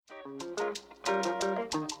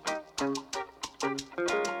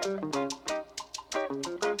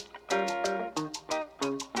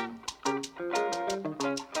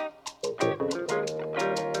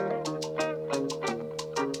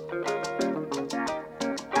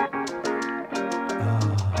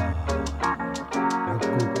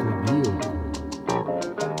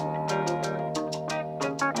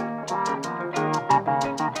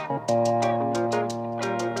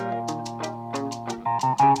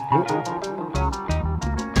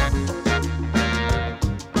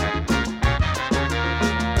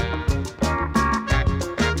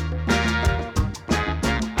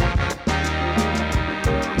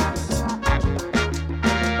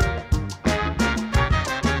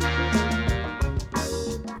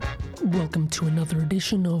Welcome to another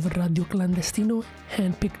edition of Radio Clandestino,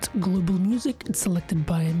 handpicked global music selected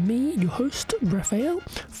by me, your host, Raphael,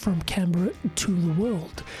 from Canberra to the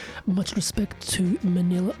world. Much respect to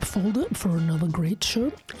Manila Folder for another great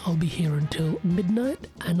show. I'll be here until midnight,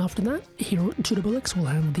 and after that, here on 2XX will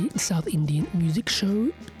handle the South Indian music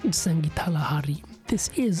show, Sangitala Hari. This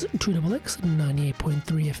is 2XX 98.3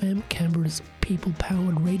 FM, Canberra's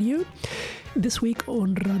people-powered radio. This week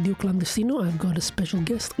on Radio Clandestino, I've got a special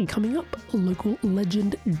guest coming up, local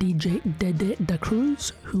legend DJ Dede Da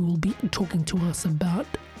Cruz, who will be talking to us about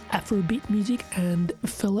Afrobeat music, and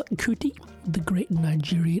Fela Kuti, the great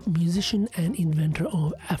Nigerian musician and inventor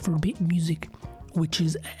of Afrobeat music, which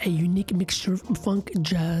is a unique mixture of funk,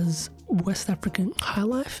 jazz, West African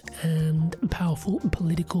highlife, and powerful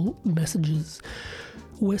political messages.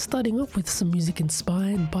 We're starting off with some music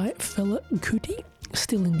inspired by Fela Kuti,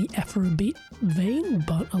 still in the Afrobeat vein,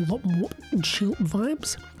 but a lot more chill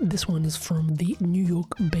vibes. This one is from the New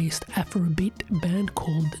York-based Afrobeat band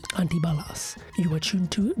called Antibalas. You are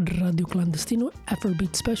tuned to Radio Clandestino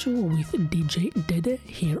Afrobeat Special with DJ Dede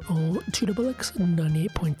here on 2XX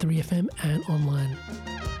 98.3 FM and online.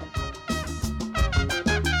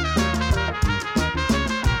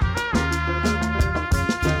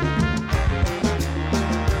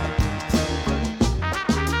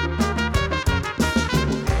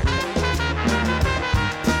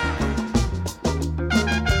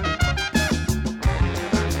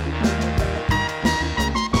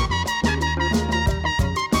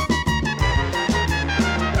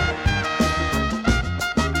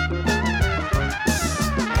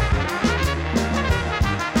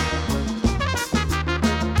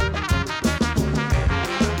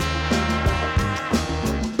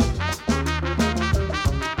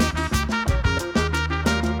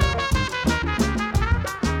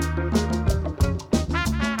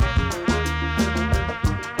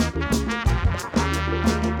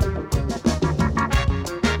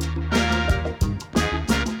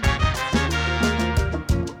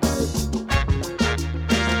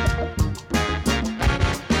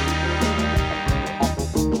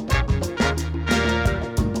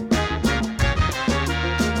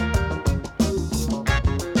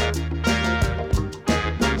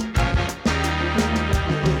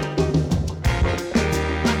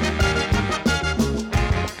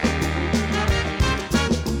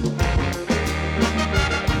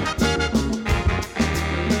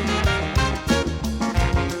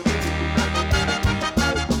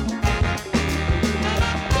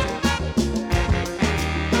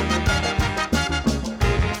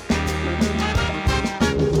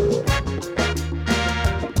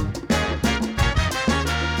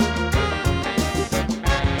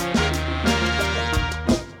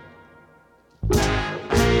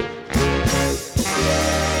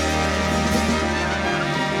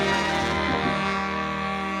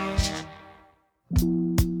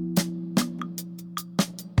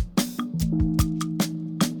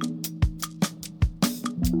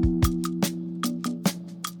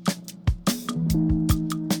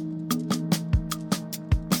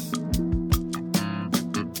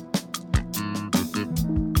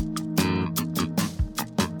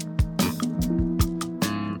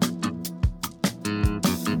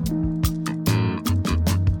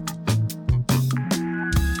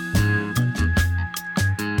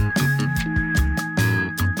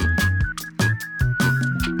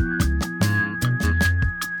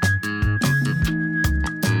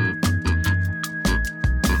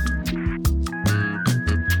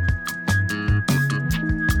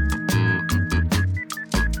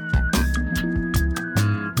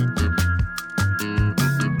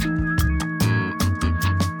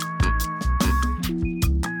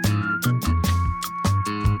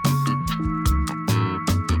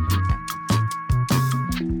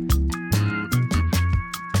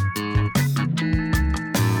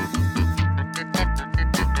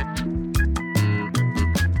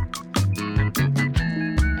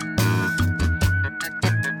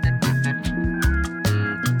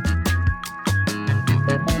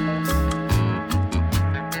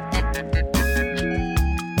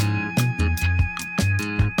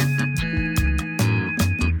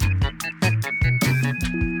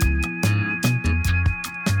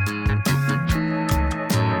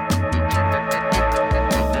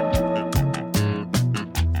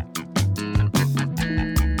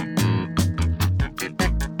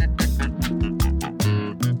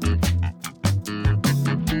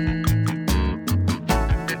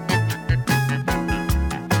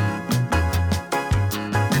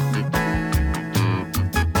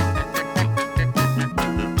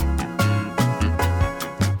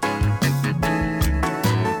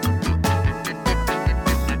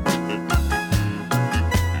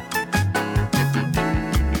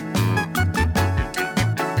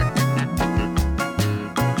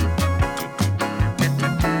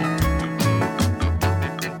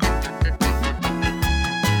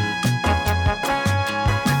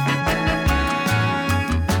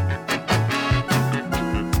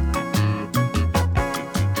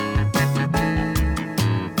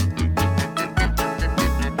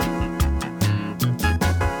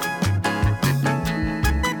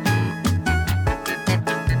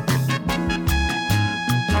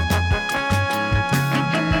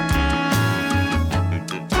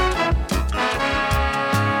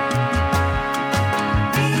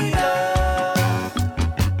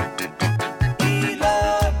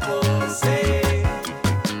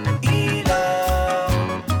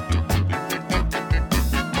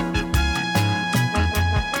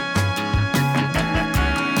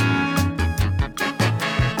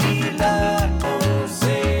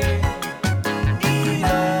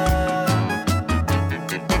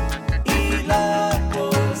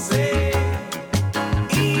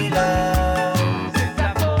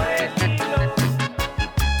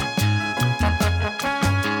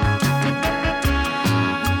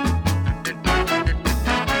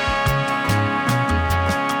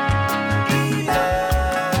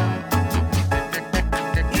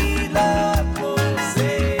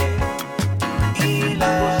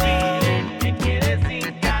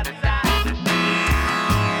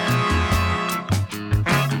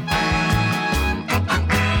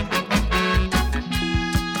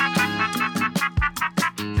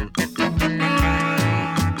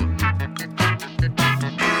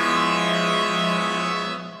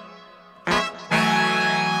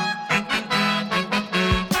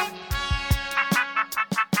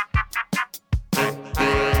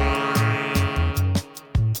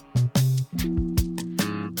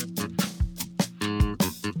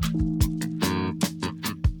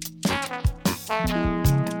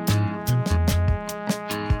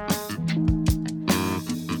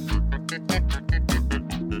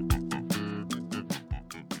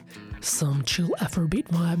 Some chill Afrobeat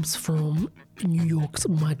vibes from New York's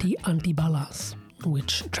mighty Antibalas,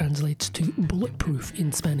 which translates to bulletproof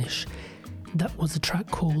in Spanish. That was a track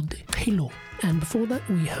called Halo. And before that,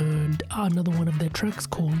 we heard another one of their tracks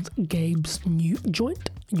called Gabe's New Joint.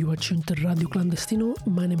 You are tuned to Radio Clandestino.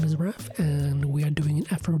 My name is Raf, and we are doing an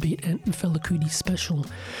Afrobeat and Fela Kuti special.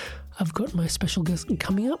 I've got my special guest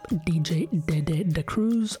coming up, DJ Dede Da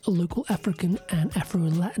Cruz, a local African and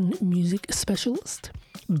Afro-Latin music specialist.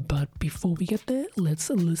 But before we get there, let's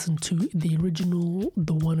listen to the original,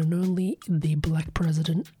 the one and only, the Black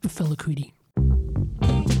President, Fela Kuti.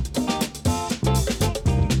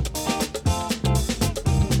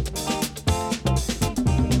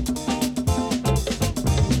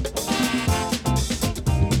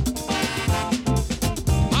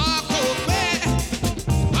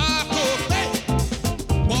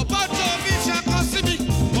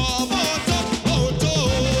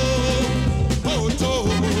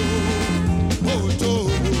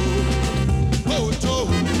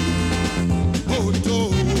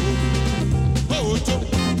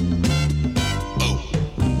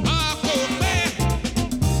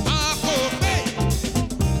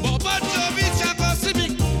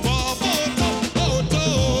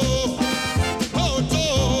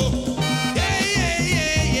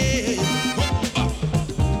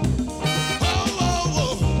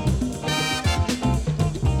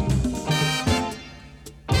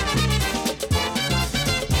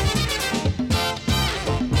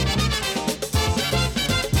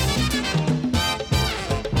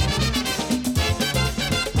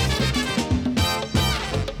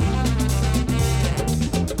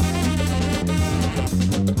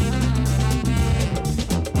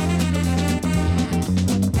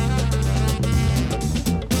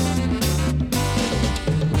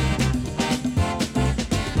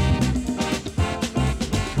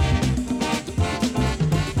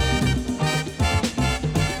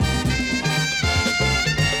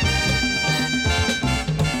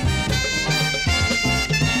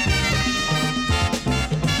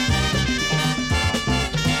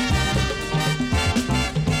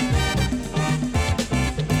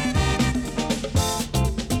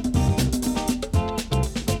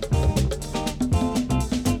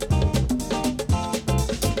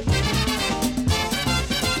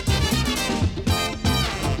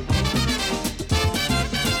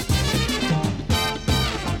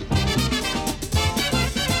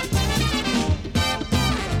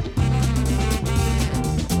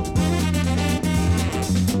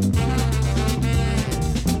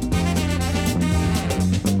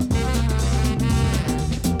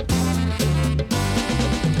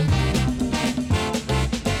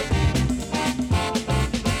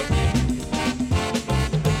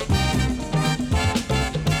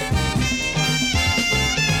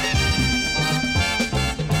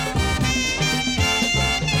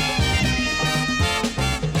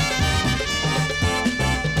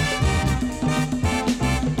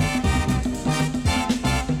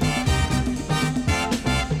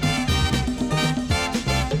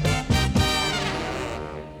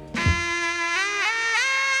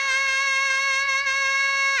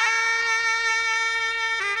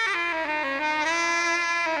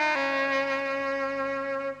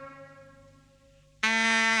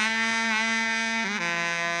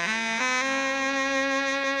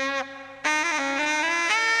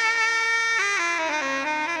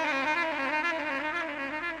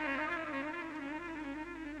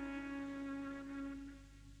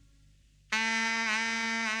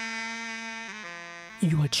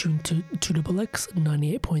 You are tuned to 2XX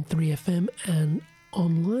 98.3 FM and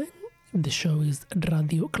online. The show is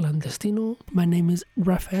Radio Clandestino. My name is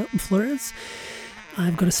Rafael Flores.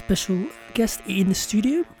 I've got a special guest in the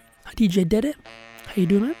studio, DJ Dede. How you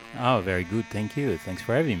doing, man? Oh, very good. Thank you. Thanks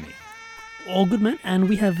for having me. All good, man. And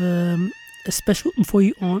we have a special for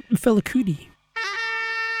you on Fela Kuti.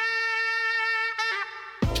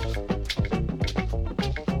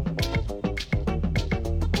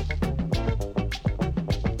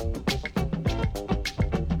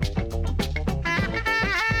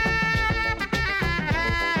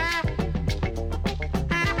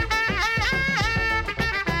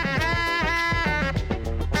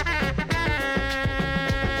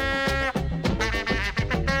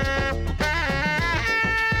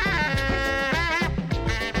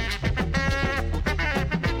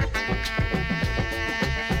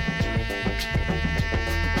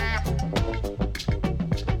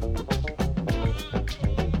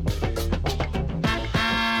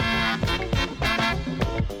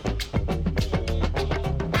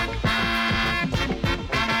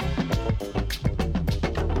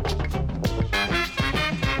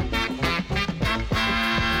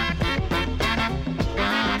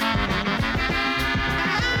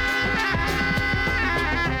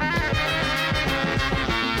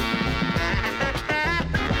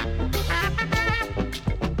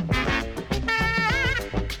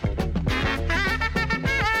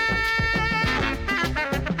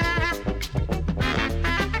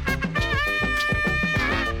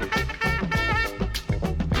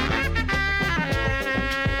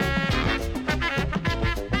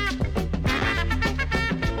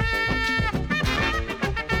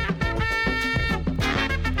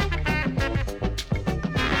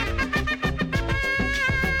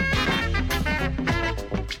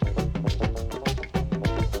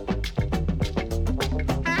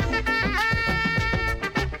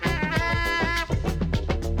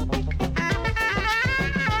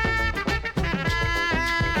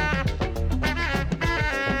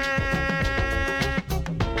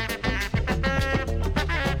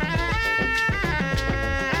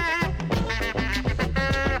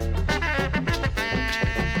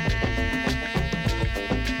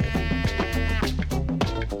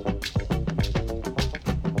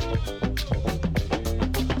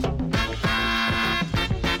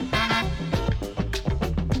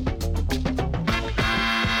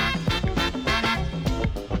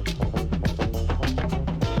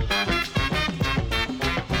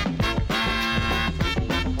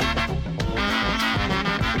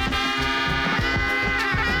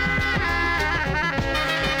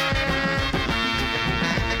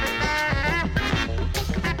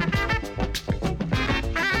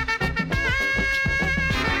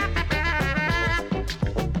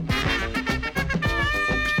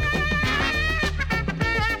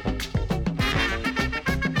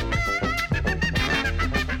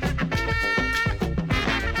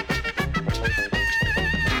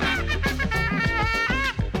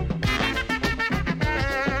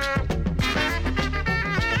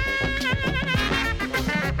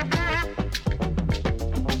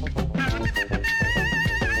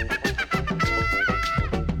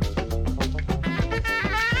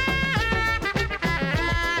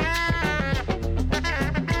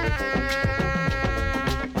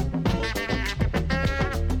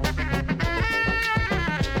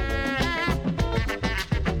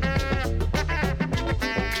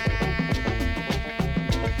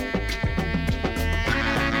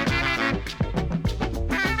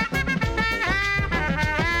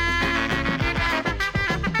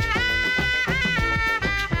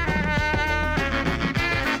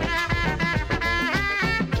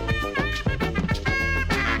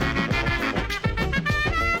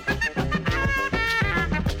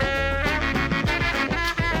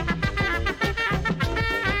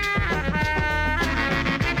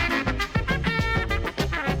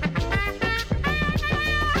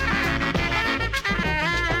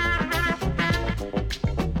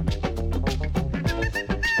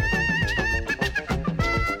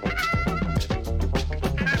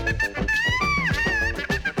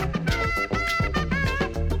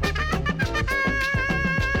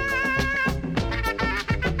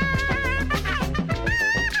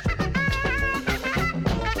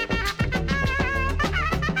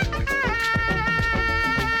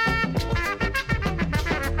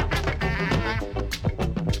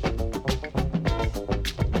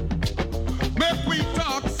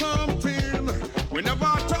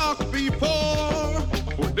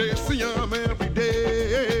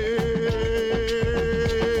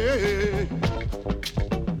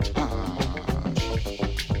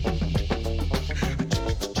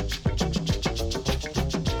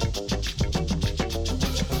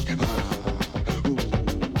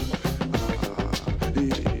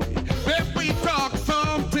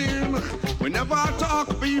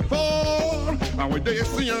 And we they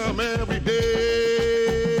see him every day.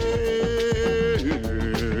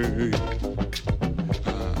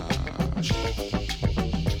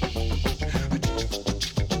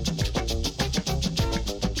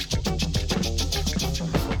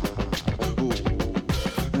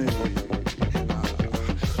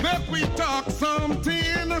 Make we talk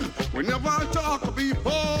something we never talk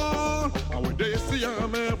before. And we they see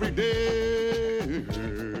him every day.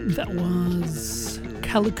 That was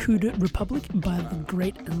Calicut Republic by the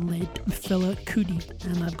great and late Fela Kuti.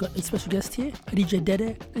 And I've got a special guest here, DJ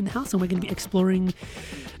Dede, in the house, and we're going to be exploring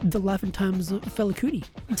the life and times of Fela Kuti.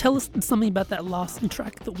 Tell us something about that last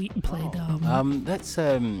track that we played. That's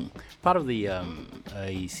part of the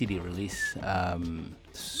a CD release.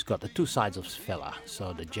 It's got the two sides of Fela,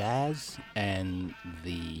 so the jazz and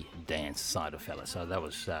the dance side of Fela. So that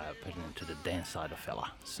was pertinent to the dance side of Fela.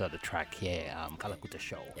 So the track here, Kalakuta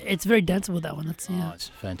Show. It's very danceable, that one. It's it's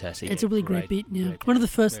fantastic. It's a really great beat. Yeah, one of the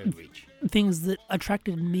first things that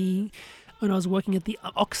attracted me when I was working at the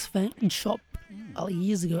Oxfam shop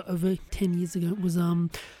years ago, over 10 years ago, was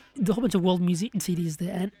the whole bunch of world music CDs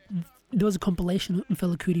there, and there was a compilation of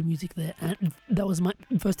Fela Kuti music there, and that was my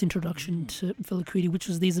first introduction to Fela Kuti, which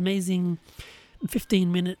was these amazing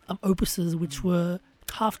 15-minute opuses, which were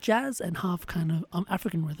half jazz and half kind of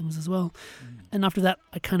African rhythms as well. And after that,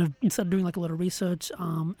 I kind of started doing like a lot of research,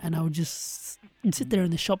 and I would just sit there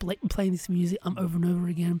in the shop like playing this music over and over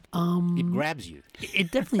again. It grabs you.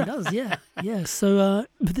 It definitely does, yeah. Yeah. So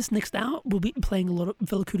for this next hour, we'll be playing a lot of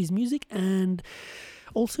Fela Kuti's music and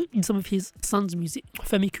also in some of his son's music,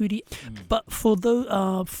 Femi Kuti. But for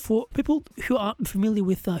people who aren't familiar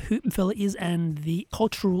with who Fela is and the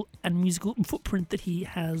cultural and musical footprint that he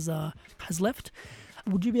has left,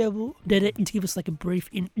 would you be able, Dede, to give us like a brief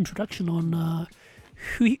introduction on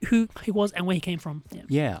who he was and where he came from?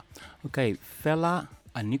 Yeah. Okay. Fela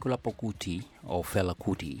Anikulapo Kuti, or Fela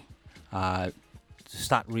Kuti. To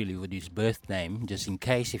start really with his birth name, just in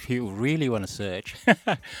case if you really want to search.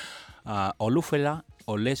 Olufela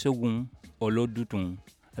Olesogun Olodutun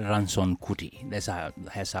Ranson Kuti. That's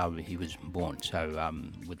how he was born. So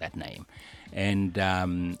with that name, and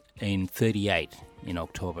in 38, in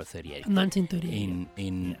October 38, 1938.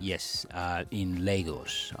 In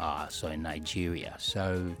Lagos, so in Nigeria.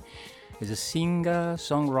 So he's a singer,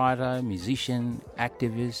 songwriter, musician,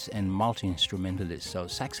 activist, and multi-instrumentalist. So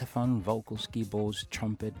saxophone, vocals, keyboards,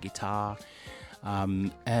 trumpet, guitar.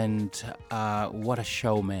 And what a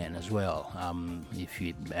showman as well. If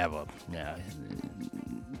you ever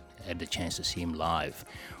had the chance to see him live,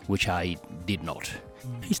 which I did not.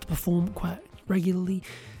 He used to perform quite regularly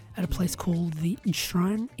at a place called the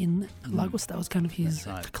Shrine in Lagos. That was kind of his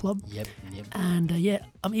club. Yep. And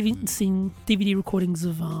I'm even seeing DVD recordings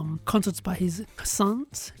of concerts by his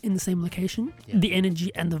sons in the same location. Yep. The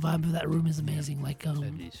energy and the vibe of that room is amazing. It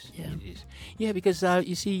is. Yeah, because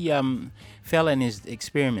you see, Fela and his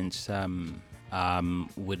experiments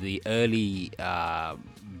with the early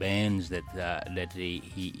bands that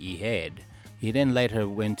he had. He then later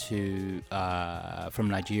went to, from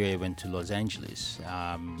Nigeria, went to Los Angeles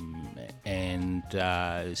and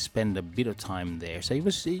spent a bit of time there. So he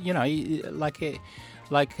was, like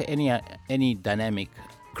any dynamic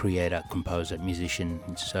creator, composer, musician.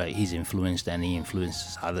 So he's influenced and he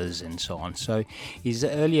influences others and so on. So his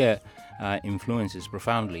earlier influences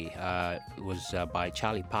profoundly was by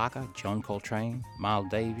Charlie Parker, John Coltrane, Miles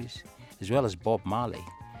Davis, as well as Bob Marley.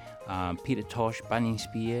 Peter Tosh, Bunny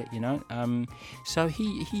Spear, so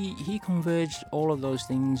he converged all of those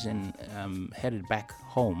things and headed back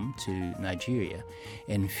home to Nigeria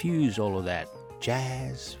and fused all of that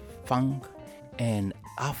jazz, funk, and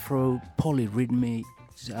Afro polyrhythmic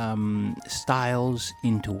styles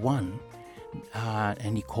into one,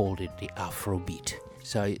 and he called it the Afrobeat.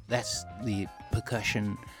 So that's the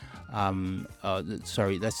percussion.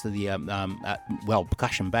 That's the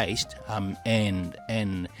percussion based, and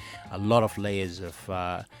a lot of layers of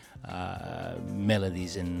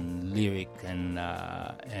melodies and lyric and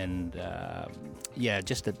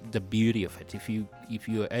just the beauty of it. If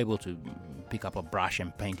you're able to pick up a brush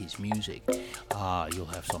and paint his music, you'll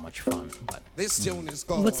have so much fun. But this tune is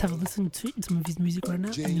called. Let's have a listen to some of his music right now,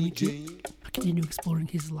 and then we can continue exploring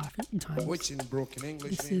his life in time. Which in broken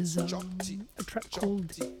English this is a track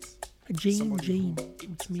called Jane,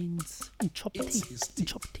 which means chop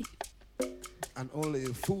teeth. And only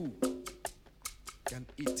a fool can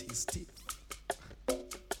eat his teeth.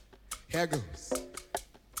 Here goes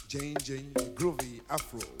Jane, the groovy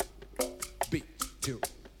Afro beat tune.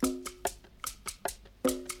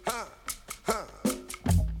 Ha, ha.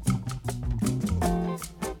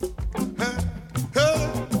 Ha, ha.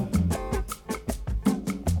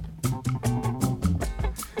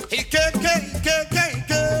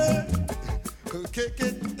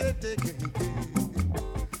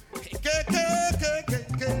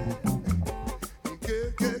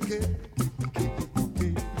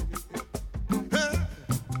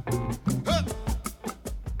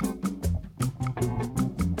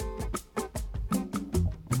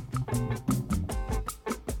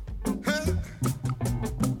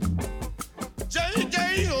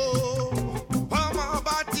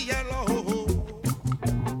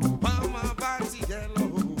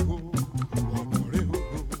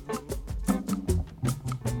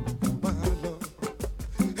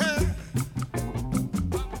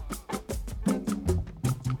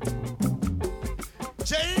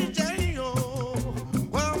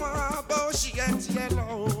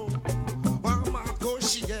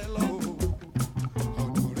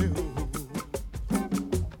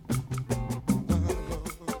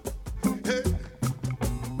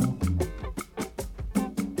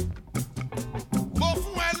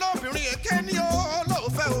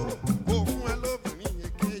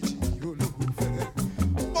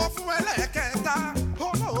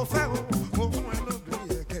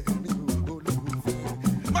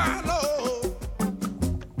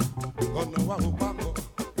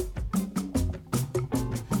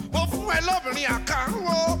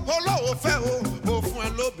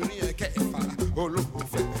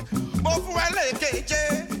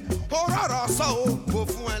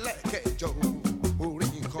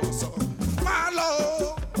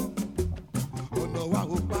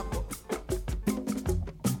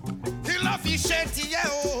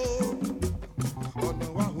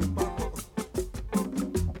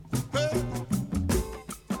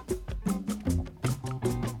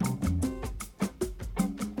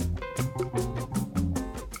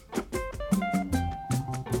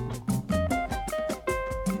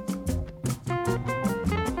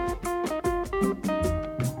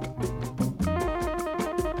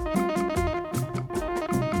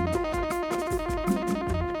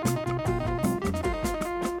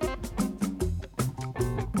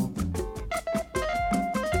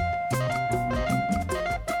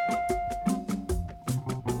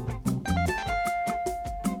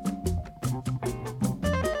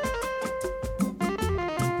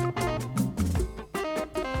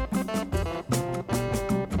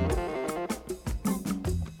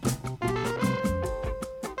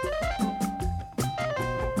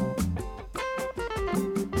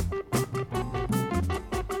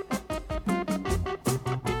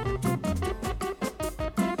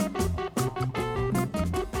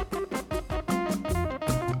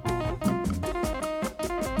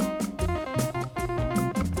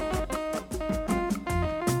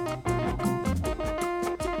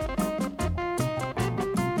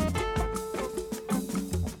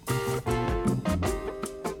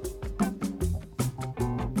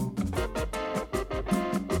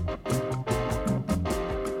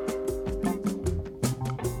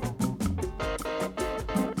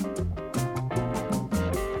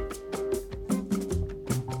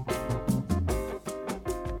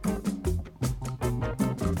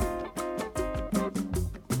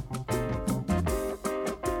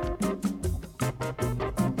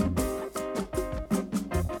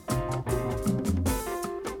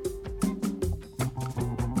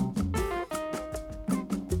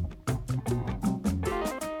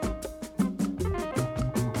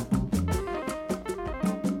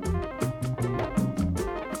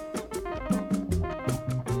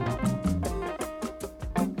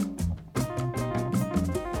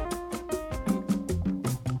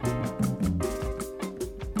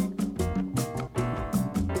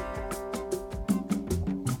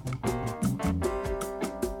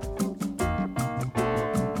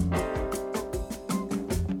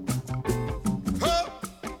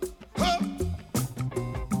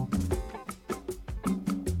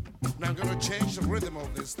 change the rhythm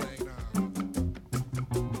of this thing now.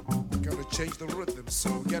 Gotta change the rhythm, so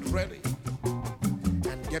get ready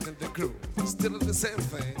and get in the groove. Still the same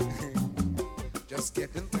thing, just get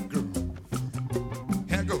in the groove.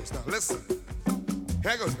 Here goes now, listen.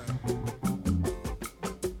 Here goes now.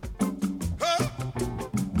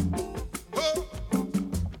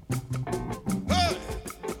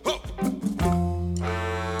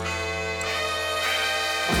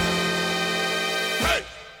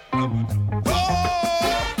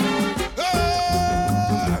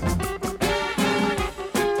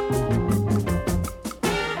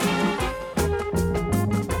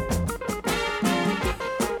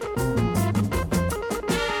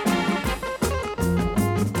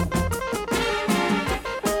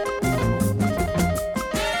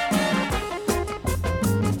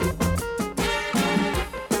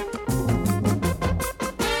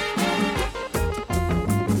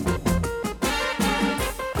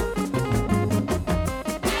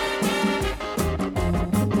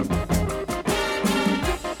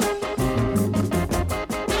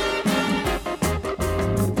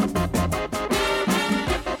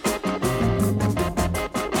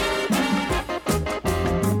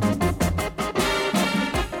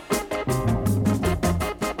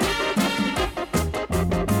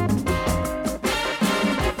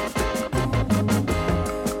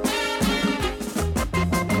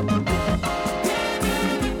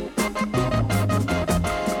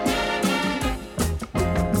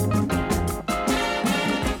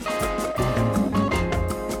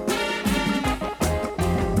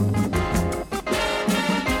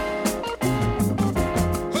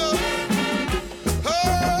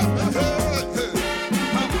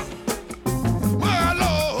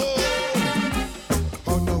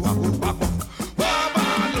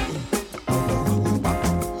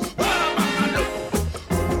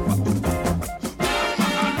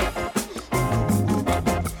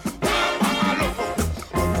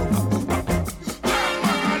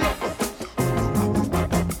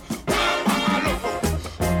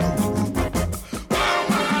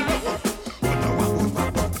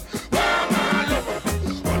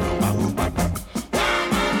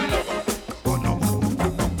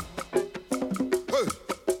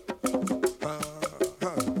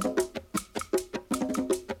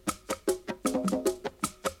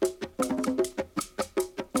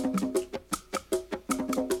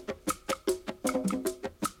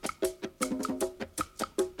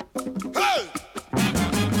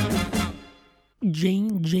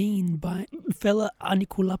 Fela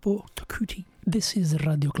Anikulapo Kuti. This is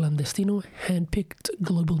Radio Clandestino, handpicked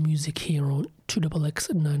global music here on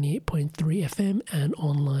 2XX 98.3 FM and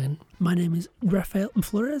online. My name is Rafael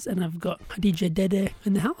Flores, and I've got DJ Dede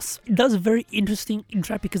in the house. It does a very interesting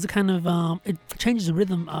track because it kind of it changes the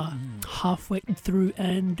rhythm halfway through.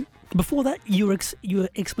 And before that, you were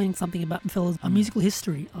explaining something about Fela's musical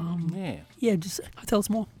history. Just tell us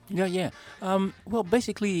more. Well,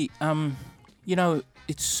 basically,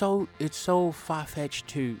 it's so far-fetched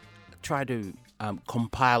to try to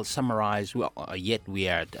compile, summarize, yet we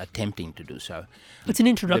are attempting to do so. It's an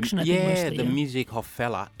introduction, I think, mostly. The music of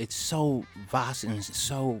Fela, it's so vast and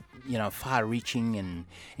so, far-reaching and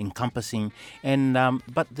encompassing. And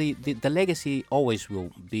but the legacy always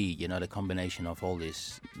will be, the combination of all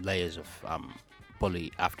these layers of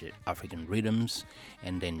poly-African rhythms,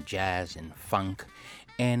 and then jazz and funk,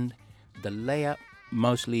 and the layer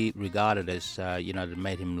mostly regarded as, that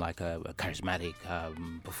made him like a charismatic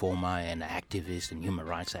performer and activist and human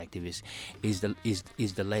rights activist, is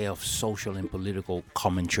the layer of social and political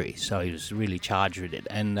commentary. So he was really charged with it.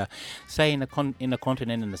 And say in a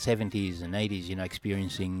continent in the 70s and 80s,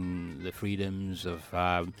 experiencing the freedoms of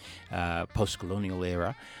post-colonial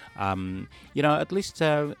era, at least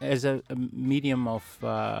as a medium of,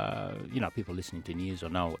 people listening to news or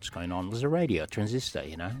know what's going on, was a radio, transistor,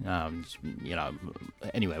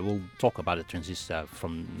 Anyway, we'll talk about a transistor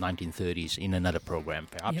from 1930s in another program,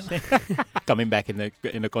 perhaps. Yep. Coming back in the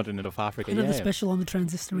continent of Africa. Another special on the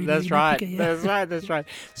transistor. That's right. Africa, That's right.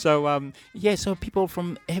 So, so people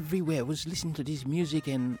from everywhere was listening to this music,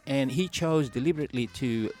 and he chose deliberately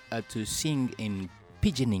to sing in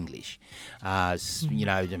Pidgin English,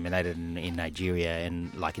 dominated in Nigeria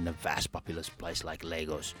and like in a vast populous place like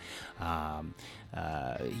Lagos.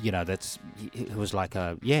 It was like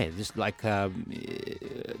the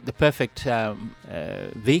perfect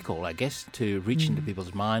vehicle, I guess, to reach into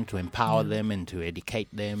people's mind, to empower them and to educate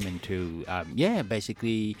them and to,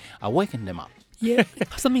 basically awaken them up. Yeah,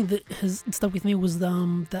 something that has stuck with me was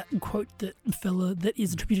that quote that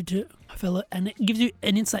is attributed to Fela, and it gives you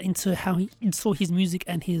an insight into how he saw his music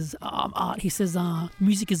and his art. He says,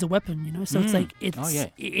 "Music is a weapon," So it's like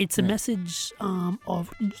it's a message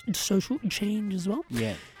of social change as well.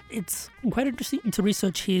 Yeah. It's quite interesting to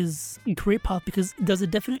research his career path because there's a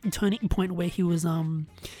definite turning point where he was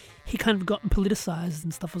he kind of got politicized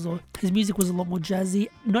and stuff as well. His music was a lot more jazzy,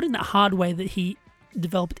 not in that hard way that he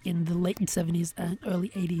developed in the late 70s and early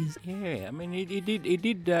 80s. Yeah, I mean, it did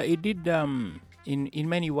in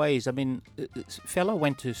many ways. I mean, Fela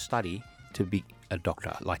went to study to be a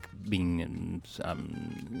doctor, like being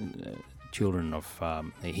children of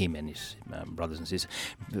him and his brothers and sisters,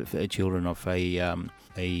 children of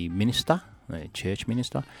a minister, a church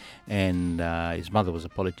minister, and his mother was a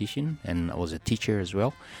politician and was a teacher as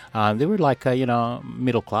well. They were like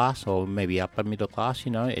middle class or maybe upper middle class,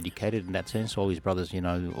 educated in that sense. All his brothers,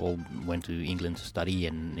 all went to England to study,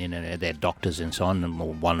 and they're doctors and so on.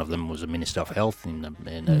 And one of them was a minister of health in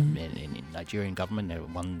Nigerian government at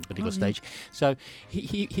one particular stage. So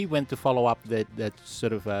he went to follow up that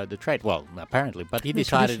sort of the trade. Well, apparently, but he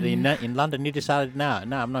decided in London. He decided, no,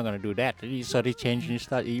 I'm not going to do that. He changed his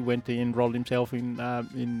study. He went to enroll himself in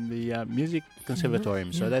the music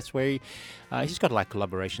conservatorium. So that's where he's got like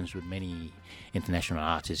collaborations with many international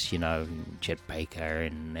artists, Chet Baker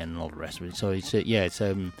and all the rest of it. So it's he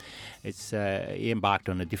embarked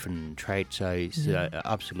on a different trade. So it's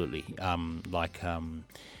absolutely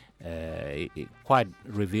quite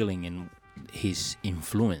revealing in his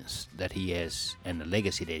influence that he has and the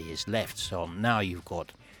legacy that he has left. So now you've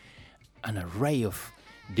got an array of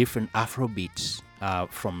different Afrobeats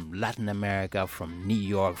from Latin America, from New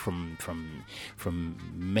York, from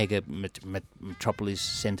mega metropolis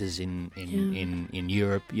centers in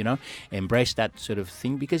Europe, embrace that sort of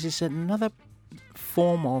thing because it's another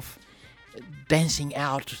form of dancing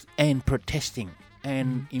out and protesting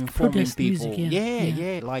and informing protest people.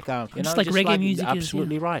 Music, like just like reggae music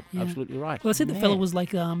absolutely is. Right. Absolutely right. Well, I said the fellow was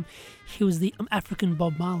like he was the African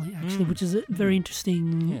Bob Marley, actually, which is a very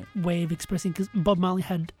interesting way of expressing, because Bob Marley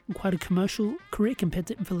had quite a commercial career compared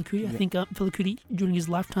to Fela Kuti. I think Fela Kuti, during his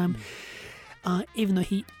lifetime, even though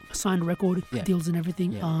he signed record deals and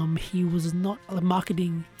everything, he was not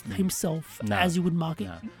marketing himself as you would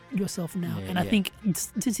market yourself now. And I think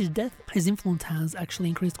since his death, his influence has actually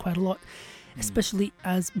increased quite a lot, especially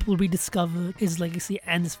as people rediscover his legacy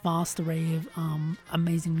and this vast array of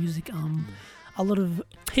amazing music. a lot of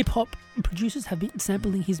hip hop producers have been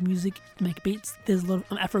sampling his music to make beats. There's a lot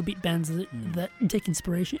of Afrobeat bands that take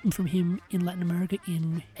inspiration from him in Latin America,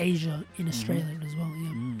 in Asia, in Australia as well.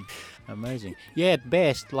 Yeah. Amazing. Yeah, at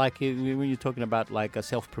best, like when you're talking about like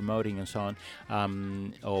self-promoting and so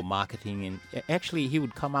on, or marketing, and actually he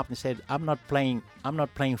would come up and said, "I'm not playing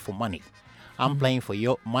for money. I'm playing for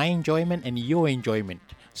my enjoyment and your enjoyment."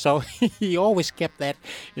 So he always kept that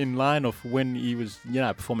in line of when he was,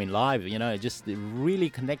 performing live, just really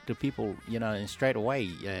connect to people, and straight away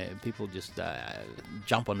people just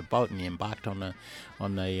jump on the boat and he embarked on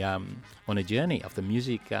a journey of the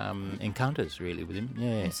music encounters really with him.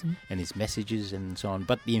 Yeah, Awesome. And his messages and so on.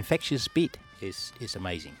 But the infectious beat is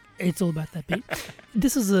amazing. It's all about that beat.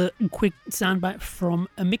 This is a quick soundbite from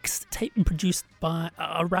a mixtape produced by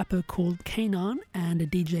a rapper called Kanan and a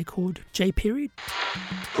DJ called J Period.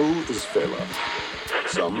 Who is Fela?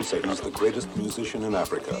 Some say he's the greatest musician in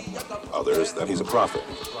Africa. Others that he's a prophet.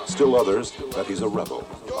 Still others that he's a rebel,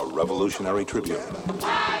 a revolutionary tribune.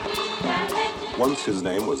 Once his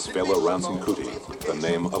name was Fela Ransom Kuti, the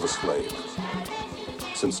name of a slave.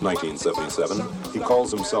 Since 1977, he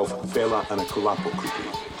calls himself Fela Anikulapo Kuti,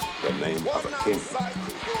 the name of a king.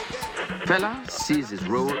 Fela sees his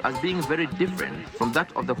role as being very different from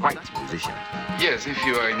that of the white musician. Yes, if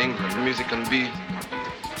you are in England, music can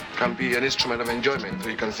be an instrument of enjoyment. So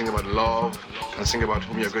you can sing about love, you can sing about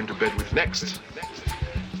whom you're going to bed with next.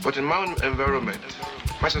 But in my environment,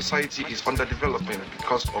 my society is underdeveloping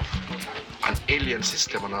because of an alien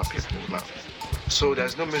system on our people now. So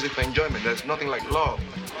there's no music for enjoyment. There's nothing like love.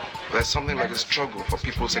 There's something like a struggle for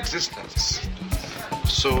people's existence.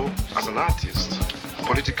 So, as an artist,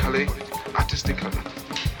 politically, artistically,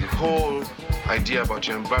 the whole idea about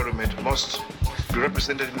your environment must be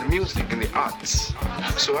represented in the music, in the arts.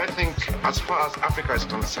 So I think, as far as Africa is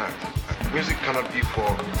concerned, music cannot be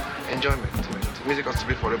for enjoyment. Music has to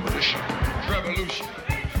be for revolution. Revolution.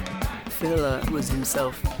 Fela was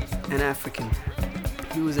himself an African.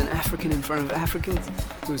 He was an African in front of Africans.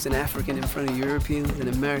 He was an African in front of Europeans and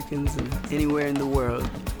Americans and anywhere in the world.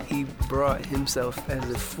 He brought himself as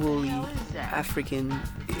a fully African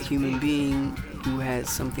human being who had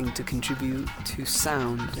something to contribute to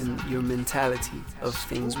sound and your mentality of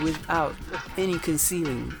things without any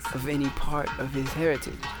concealing of any part of his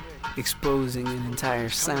heritage, exposing an entire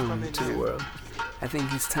sound to the world. I think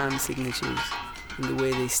his time signatures and the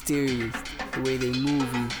way they steer you, the way they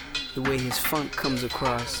move you, the way his funk comes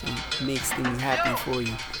across and makes things happen for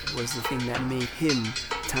you was the thing that made him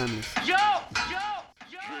timeless.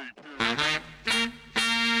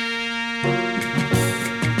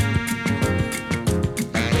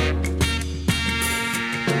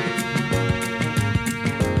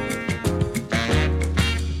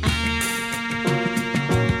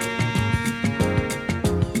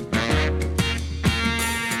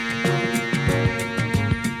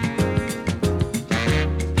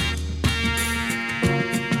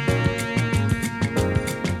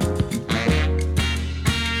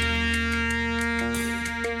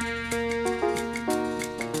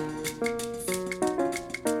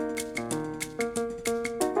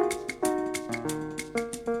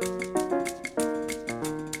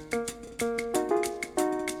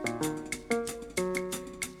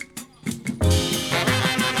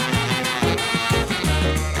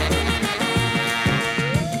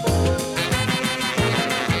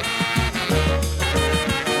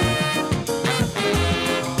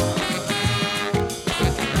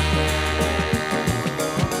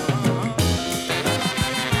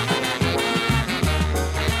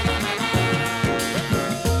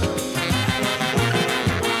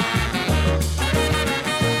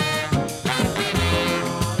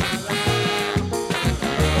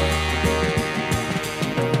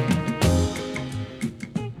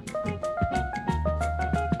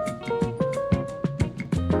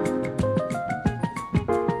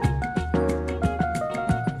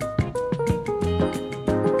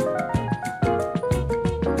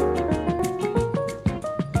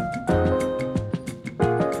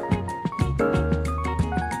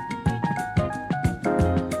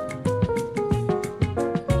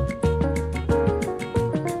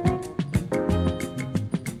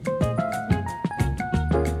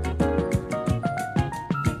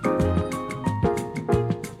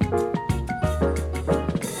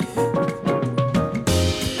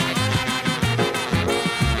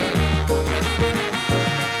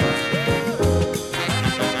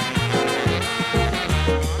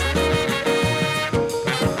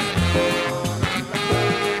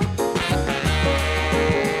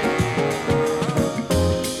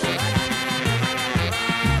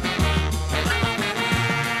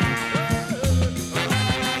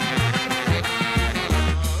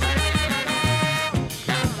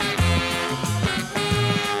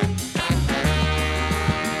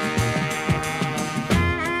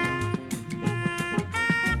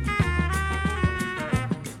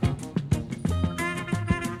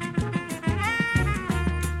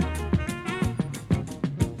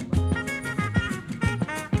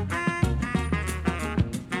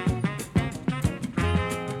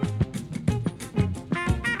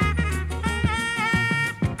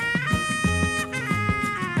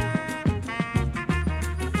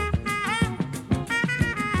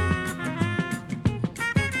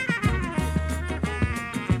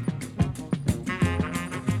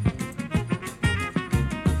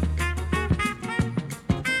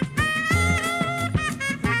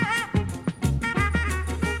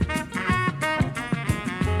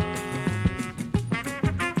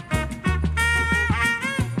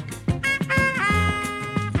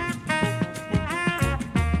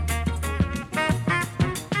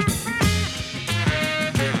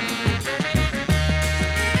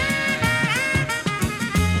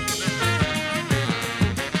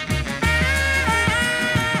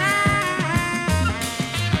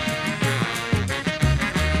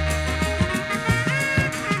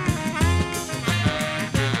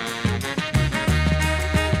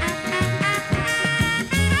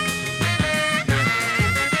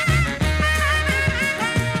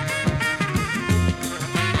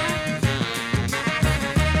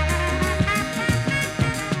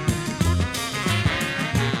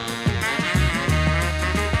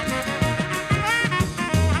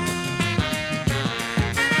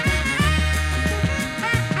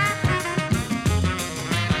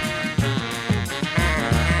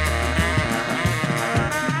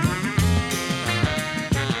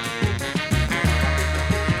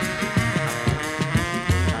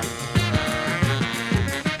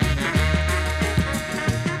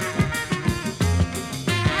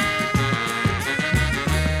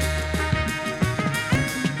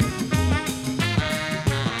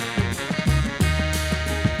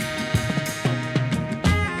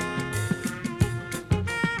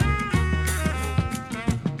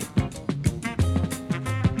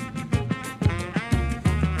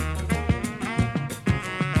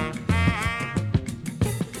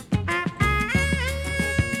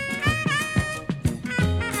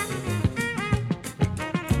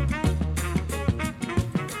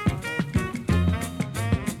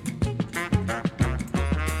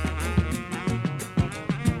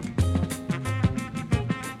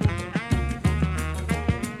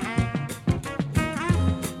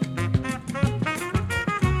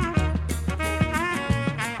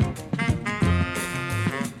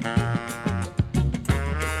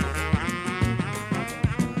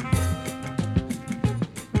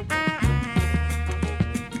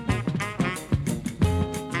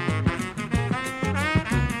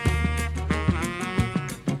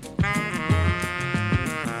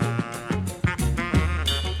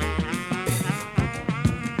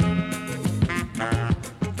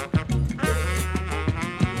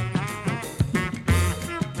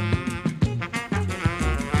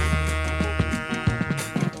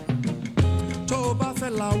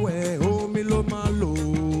 wẹ̀ omi ló máa lò.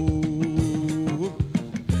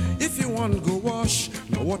 If you want go wash,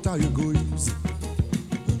 na water you go use.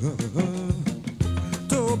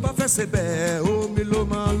 Tó o bá fẹ́ sebẹ̀ omi ló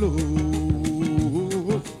máa lò.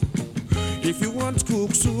 If you want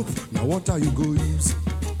cook soup, na water you go use.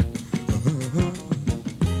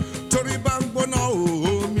 Torí bá ń gbóná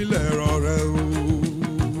omi lẹ̀rọ rẹ o.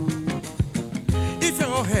 If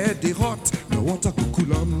your head dey hot, na water go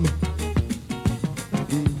cool am.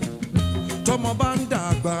 Tọ́mọ bá ń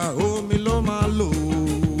dàgbà omi ló máa lò.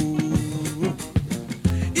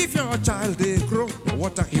 If your child dey grow, na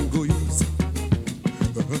water him go use.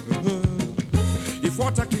 If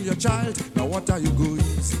water kill your child, na water you go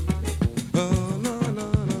use.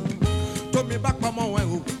 Tómi bá pamọ́ wẹ̀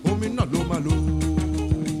o, omi náà ló máa lò.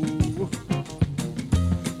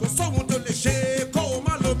 Kò sóhun tó lè ṣe kó o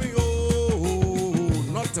má lómi o.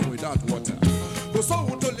 Nothing without water. Kò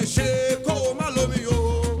sóhun tó lè ṣe kó o má lómi o.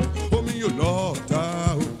 Omi yóò lọ ta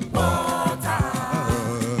o. Water,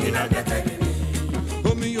 you no get enemy.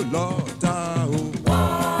 Omi yóò lọ ta o.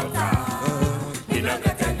 Water, you no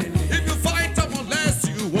get enemy. If you fight them unless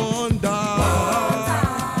you wonder. Water,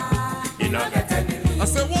 you no get enemy. I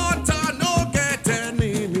say water no get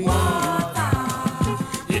enemy. Water,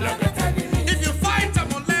 you no get enemy. If you fight them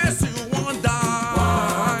unless you wonder.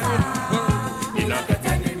 Water, you no get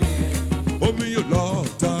enemy. Omi yóò lọ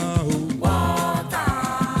ta o. Water,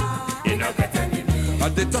 you no get enemy.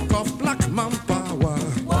 And they talk of black man power.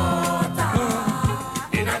 Water,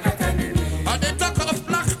 you no get enemy. And they talk of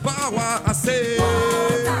black power. I say,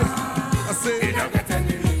 you no get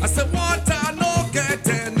enemy. I say water no get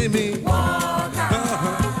enemy. Water,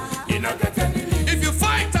 you no get enemy. If you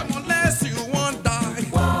fight them unless you won't die.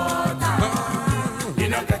 Water, you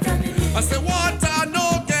no get enemy. I say water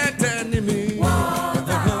no get enemy.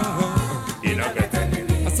 Water, you no get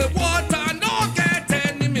enemy. I say water no get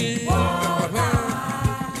enemy. Water,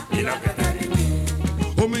 you no get enemy.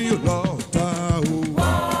 Omi you love ta o.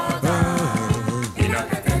 Water, you no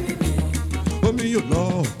get enemy. Omi you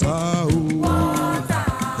love ta o. Water,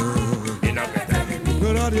 you no get enemy.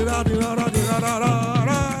 Da di da di da da di da da da.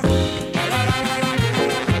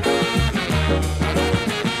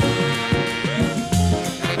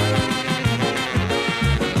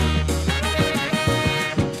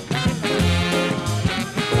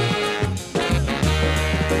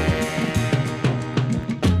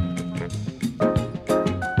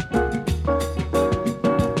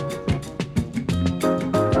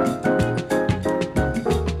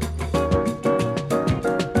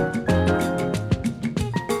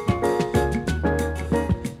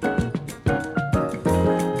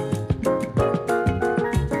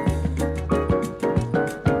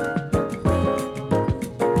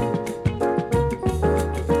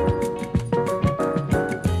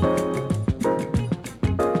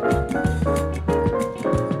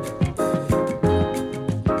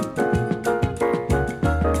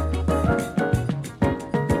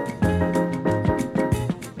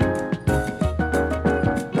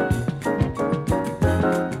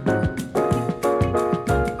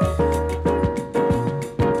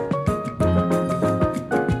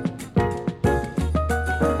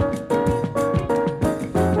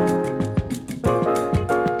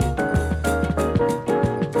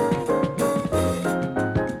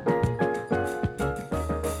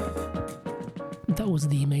 That was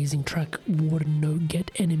the amazing track Water No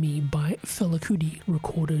Get Enemy by Fela Kuti,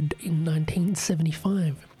 recorded in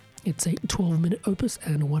 1975. It's a 12-minute opus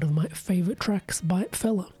and one of my favorite tracks by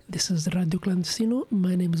Fela. This is Radio Clandestino.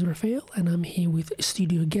 My name is Rafael and I'm here with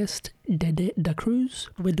studio guest Dede Da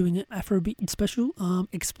Cruz. We're doing an Afrobeat special,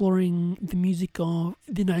 exploring the music of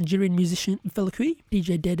the Nigerian musician Fela Kuti.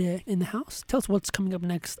 DJ Dede in the house. Tell us what's coming up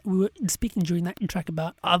next. We were speaking during that track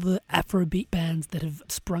about other Afrobeat bands that have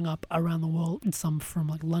sprung up around the world. Some from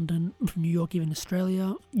like London, from New York, even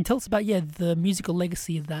Australia. Tell us about the musical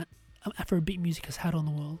legacy of that Afrobeat music has had on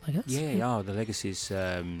the world, I guess. Yeah, the legacies.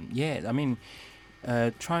 I mean,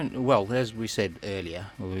 as we said earlier,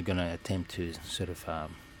 we're going to attempt to sort of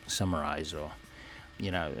summarize or,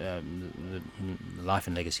 the life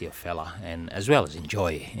and legacy of Fela, and as well as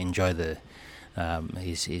enjoy the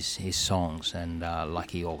his songs, and like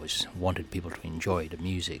he always wanted people to enjoy the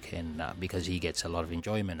music, and because he gets a lot of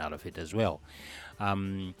enjoyment out of it as well.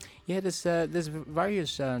 There's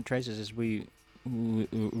various traces as we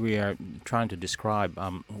are trying to describe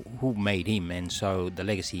who made him, and so the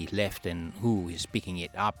legacy he left and who is picking it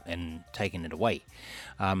up and taking it away.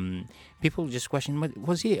 People just question,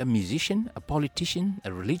 was he a musician, a politician,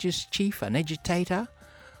 a religious chief, an agitator,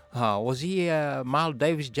 Was he Miles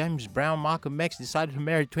Davis, James Brown, Malcolm X decided to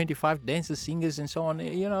marry 25 dancers, singers, and so on?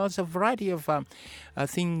 You know, it's a variety of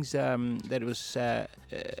things that was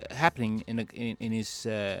happening in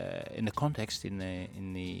the context in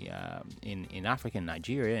Africa and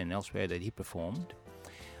Nigeria and elsewhere that he performed.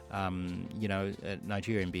 You know,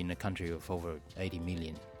 Nigeria being a country of over 80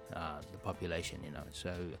 million. The population, you know,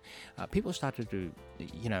 so people started to,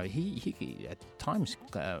 you know, he at times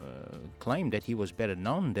claimed that he was better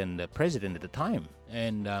known than the president at the time,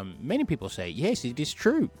 and many people say yes, it is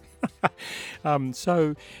true.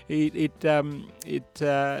 So it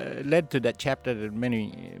led to that chapter that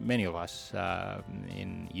many of us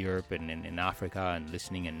in Europe and in Africa and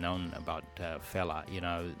listening and known about Fela, you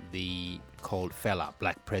know, the called Fela,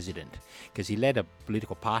 Black President, because he led a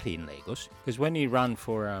political party in Lagos. Because when he ran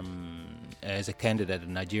for as a candidate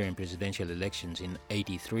in Nigerian presidential elections in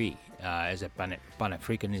 '83 as a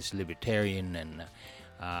Pan-Africanist libertarian and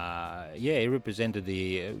he represented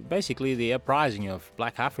basically the uprising of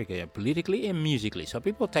Black Africa politically and musically. So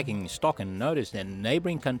people taking stock and notice in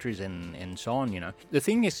neighboring countries and so on, you know. The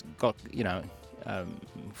thing is got, you know,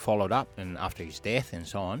 followed up and after his death and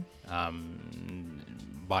so on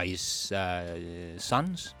by his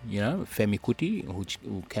sons, you know, Femi Kuti,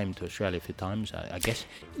 who came to Australia a few times, I guess.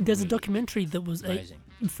 There's a documentary that was amazing.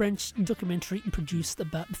 A French documentary produced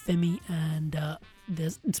about Femi, and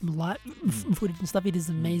there's some live footage and stuff. It is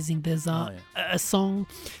amazing. There's a song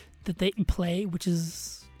that they play, which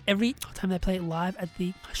is every time they play it live at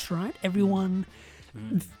the shrine, everyone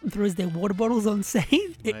throws their water bottles on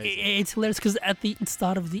stage. It's hilarious because at the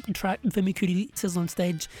start of the track, Femi Kuti says on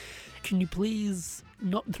stage, "Can you please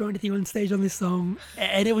not throw anything on stage on this song?"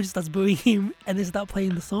 And everyone just starts booing him, and they start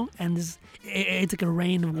playing the song, and it's like a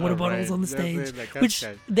rain of water bottles on the stage, which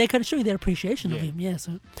they're kind of showing their appreciation of him. Yeah,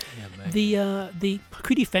 so the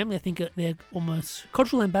Kuti family, I think they're almost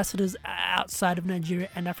cultural ambassadors outside of Nigeria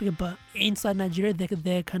and Africa, but inside Nigeria,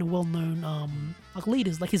 they're kind of well known like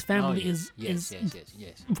leaders. Like his family is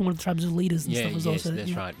from one of the tribes of leaders and stuff as well. So,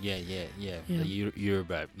 that's right. Yeah. The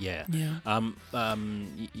Yoruba.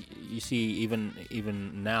 You see,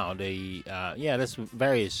 even now there's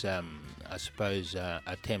various I suppose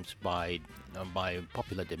attempts by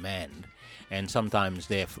popular demand, and sometimes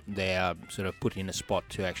they are sort of put in a spot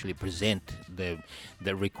to actually present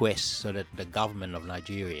the requests so that the government of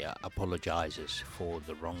Nigeria apologizes for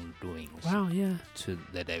the wrongdoings. Wow, yeah.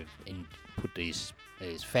 That they've put his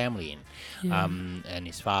family in, and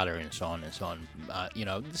his father and so on and so on. You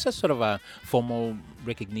know, this is sort of a formal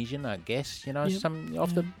recognition, I guess. You know, some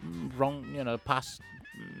of the wrong, you know, past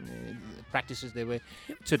practices they were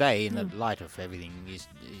today in the light of everything is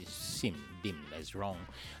dimmed as wrong.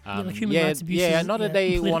 Like human rights abuses, not that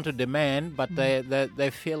they want to demand, but they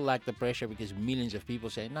feel like the pressure because millions of people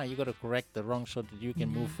say, no, you got to correct the wrong so that you can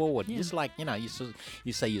move forward. Just like, you know,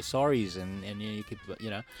 you say your sorries and you keep, you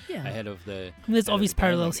know, ahead of the. And there's obvious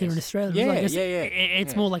parallels here in Australia.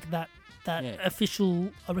 It's more like that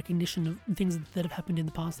official recognition of things that have happened in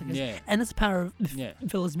the past, I guess. Yeah. And that's the power of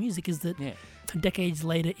Fela's music, is that decades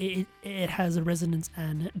later it has a resonance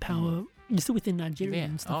and power still within Nigeria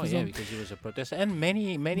and stuff as well. Because he was a protester. And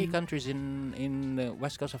many countries in the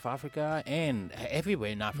west coast of Africa and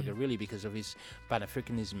everywhere in Africa, really, because of his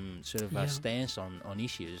Pan-Africanism sort of stance on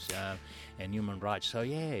issues and human rights. So,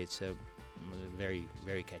 it's a very,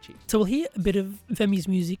 very catchy. So we'll hear a bit of Femi's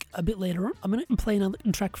music a bit later on. I'm going to play another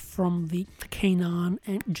track from the Canaan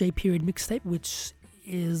and J Period mixtape, which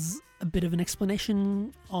is a bit of an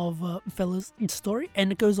explanation of Fela's story,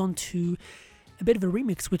 and it goes on to a bit of a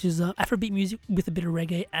remix, which is Afrobeat music with a bit of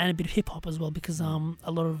reggae and a bit of hip-hop as well, because a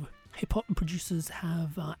lot of hip-hop producers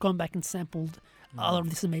have gone back and sampled a lot of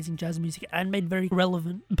this amazing jazz music and made very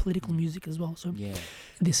relevant political music as well. So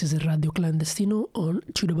this is Radio Clandestino on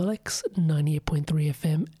 2XX 98.3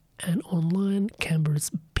 FM and online,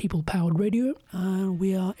 Canberra's people-powered radio.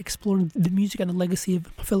 We are exploring the music and the legacy of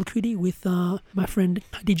Fela Kuti with my friend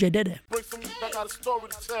DJ Dede. I got a story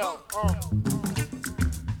to tell.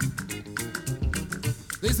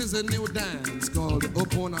 This is a new dance called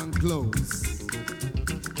Open and Close.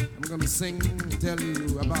 I'm gonna sing, tell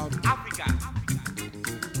you about Africa.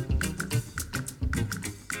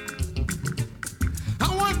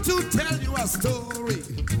 I want to tell you a story.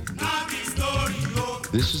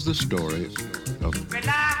 This is the story of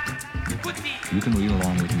Fela Kuti. You can read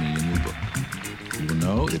along with me in your book. You will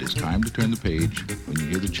know it is time to turn the page when you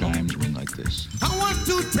hear the chimes ring like this. I want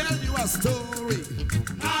to tell you a story.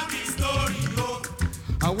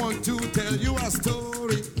 I want to tell you a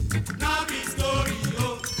story.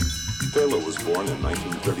 Fela was born in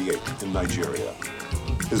 1938 in Nigeria.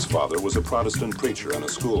 His father was a Protestant preacher and a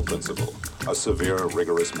school principal, a severe,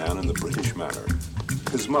 rigorous man in the British manner.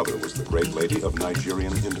 His mother was the great lady of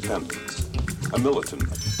Nigerian independence, a militant.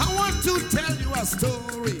 I want to tell you a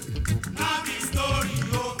story.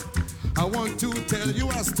 I want to tell you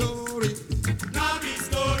a story.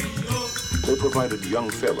 They provided young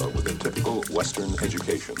Fela with a typical Western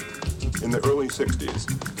education. In the early 60s,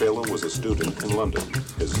 Fela was a student in London.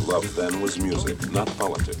 His love then was music, not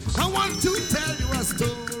politics. I want to tell you a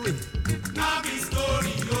story.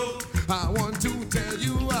 I want to tell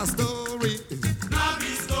you a story.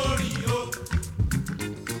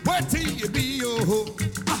 Where till you be, oh,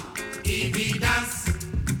 Evie dance.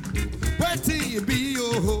 Where till you be,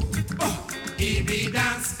 oh, Evie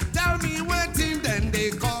dance. Tell me waiting, then they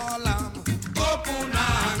call am. Open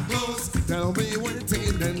and close. Tell me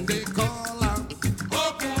waiting, then they call am.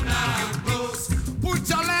 Open and close. Put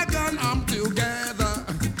your leg and arm together.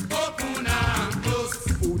 Open and close.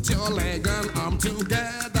 Put your leg and arm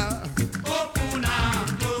together. Open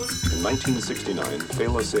and close. In 1969,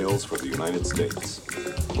 Fela sails for the United States.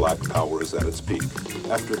 Black power is at its peak.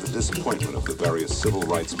 After the disappointment of the various civil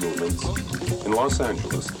rights movements, in Los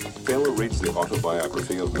Angeles, Fela reads the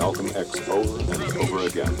autobiography of Malcolm X over and over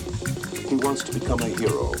again. He wants to become a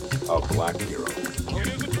hero, a black hero.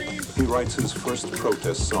 He writes his first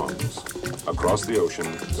protest songs. Across the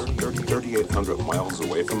ocean, 3,800 miles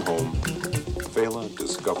away from home, Fela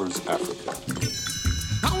discovers Africa.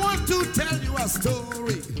 I want to tell you a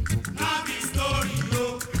story.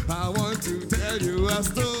 I want to tell you a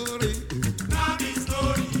story.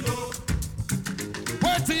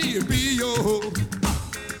 Where till you be, yo?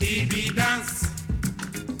 Evie dance.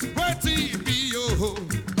 Where till you be, yo?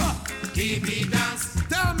 Evie dance.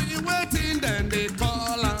 Tell me waiting, then they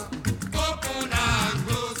call her. Open and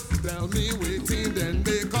close. Tell me waiting, then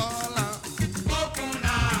they call her. Open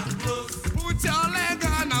and close. Put your leg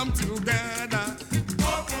and arm together.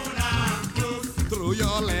 Open and close. Throw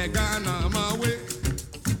your leg and arm away.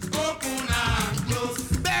 Open and close.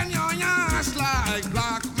 Bend your ass like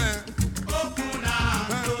black men. Open and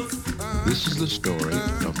close. This is the story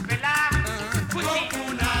of.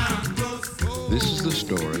 This is the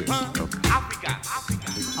story of Africa.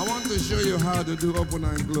 I want to show you how to do open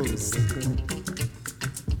and close.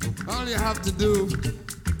 All you have to do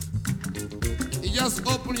is just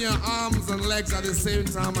open your arms and legs at the same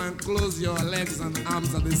time and close your legs and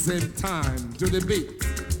arms at the same time to the beat.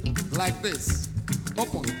 Like this.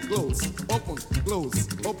 Open, close, open, close,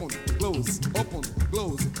 open, close, open,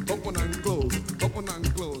 close, open and close, open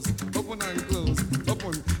and close, open and close,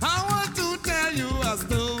 open. I want to tell you a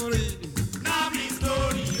story.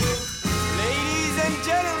 Ladies and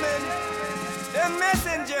gentlemen, the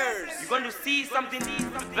messengers. You're going to see something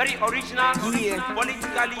very original,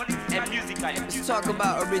 politically and musically. Let's talk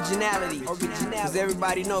about originality. Cause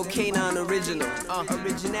everybody know Kanan original.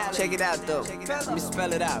 Originality. Check it out though. Let me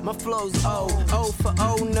spell it out. My flow's O for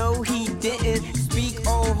O. No, he didn't speak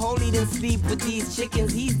oh holy than sleep with these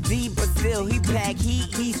chickens. He's deep, but still he pack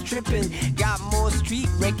heat. He's tripping. Got more street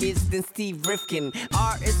records than Steve Rifkin.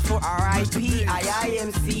 R is for R.I.P.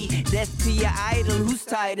 IIMC. Death to your idol. Who's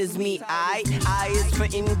tired as me? I is for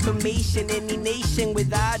information. Any nation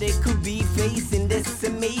without it could be facing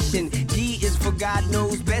decimation. G is for God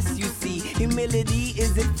knows best, you see. Humility,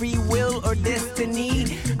 is it free will or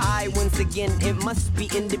destiny? I, once again, it must be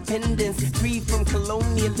independence. Free from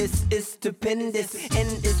colonialists, is stupendous. N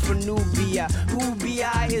is for Nubia. Who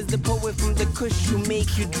B.I. is the poet from the Kush who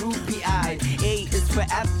make you droopy-eyed. A is for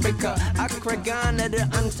Africa. Accra, Ghana, the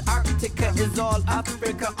Antarctica is all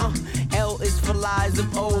Africa. L is for lies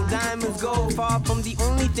of old. Diamonds gold, far from the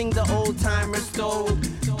only thing the old timers stole.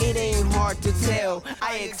 It ain't hard to tell.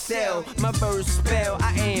 I excel. My verse spell.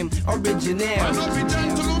 I am original. I love the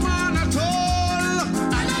gentleman at all.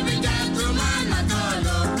 I love the gentleman at all.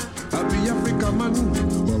 I be Africa man,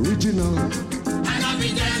 original. I love the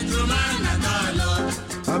gentleman at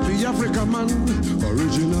all. I be Africa man,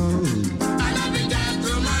 original. I love the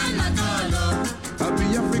gentleman at all. I be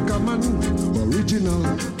Africa man, original.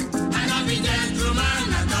 I love the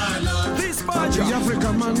gentleman at all. This I be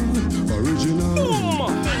Africa man, original.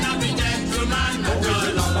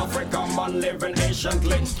 Original African man living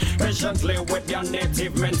patiently with their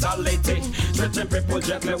native mentality. Treating people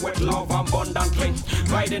gently with love abundantly.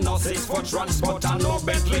 Riding horses for transport and no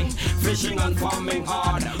Bentley. Fishing and farming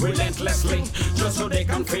hard, relentlessly. Just so they can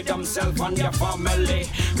African feed themselves and their family.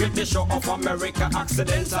 With the show of America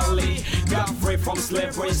accidentally. Got free from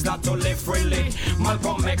slavery, start to live freely.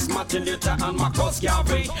 Malcolm X, Martin Luther and Marcus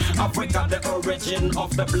Garvey. Africa, the origin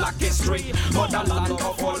of the black history. Motherland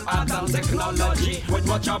of all art and technology. With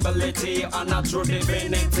much ability and a true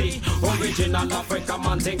divinity. Original Africa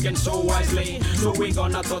man thinking so wisely. So we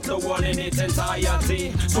gonna touch the world in its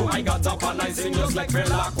entirety. So I got up and I sing just like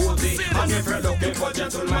Fela Kuti. And if you're looking for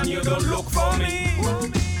gentlemen, you don't look for me.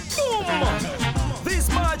 This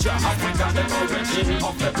Maja, Africa, the origin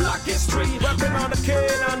of the black history. rapping on the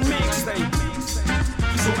Canaan mixtape.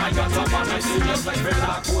 So I got up and I sing just like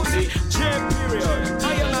Fela Kuti. J period.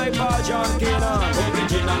 I and I Baja on Canaan.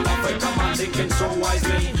 Original Africa man thinking so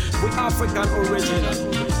wisely. We African original.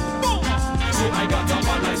 So I got up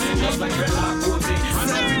and I sing just like Fela Kuti.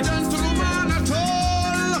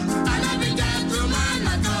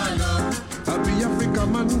 Happy Africa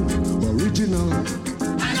man, original.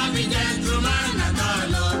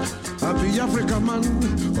 Happy Africa man,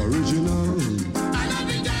 original.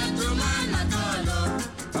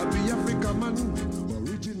 Happy Africa man,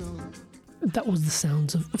 original. That was the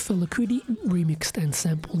sounds of Fela Kuti, remixed and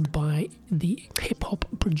sampled by the hip-hop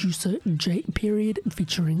producer J Period,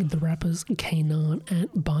 featuring the rappers Kanan and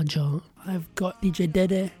Baja. I've got DJ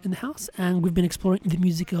Dede in the house, and we've been exploring the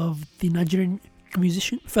music of the Nigerian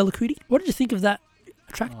musician Fela Kuti. What did you think of that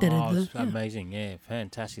track, Dede? It's amazing, yeah,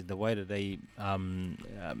 fantastic. The way that they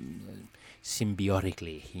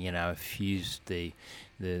symbiotically, fused the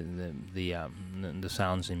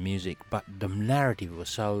sounds in music, but the narrative was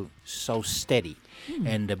so steady,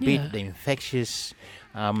 and the beat, the infectious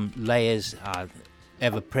layers are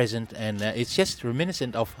ever present, and it's just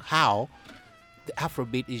reminiscent of how the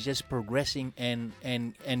Afrobeat is just progressing and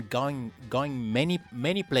going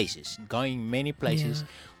many places,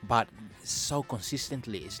 but so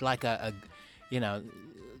consistently. It's like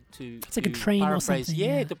it's like a train or something.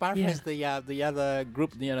 Yeah, to paraphrase the other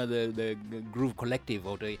group, the Groove Collective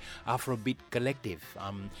or the Afrobeat Collective.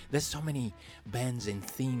 There's so many bands and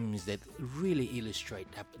themes that really illustrate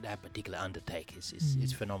that particular undertake.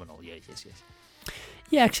 It's phenomenal. Yes.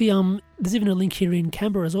 Yeah, actually, there's even a link here in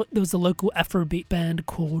Canberra as well. There was a local Afrobeat band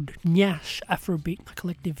called Nyash Afrobeat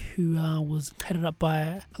Collective, who was headed up by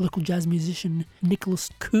a local jazz musician, Nicholas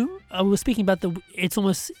Coombe. We were speaking about it's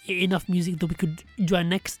almost enough music that we could do our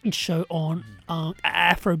next show on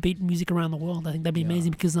Afrobeat music around the world. I think that'd be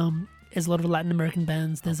amazing because there's a lot of Latin American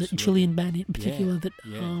bands. There's a Chilean band in particular that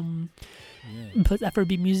plays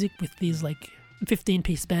Afrobeat music with these like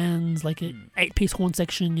 15-piece bands, like an 8-piece horn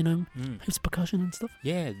section, who's percussion and stuff.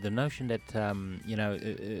 Yeah, the notion that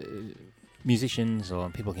musicians or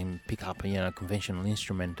people can pick up a conventional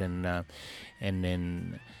instrument and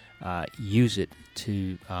then use it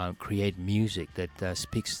to create music that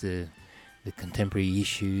speaks the contemporary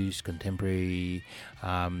issues, contemporary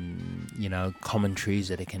commentaries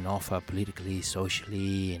that it can offer politically,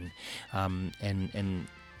 socially, and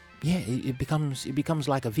yeah, it becomes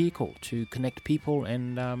like a vehicle to connect people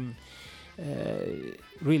and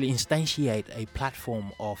really instantiate a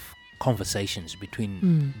platform of conversations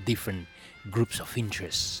between different groups of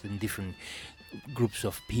interests and different groups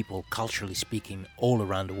of people, culturally speaking, all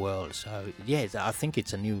around the world. So yes, I think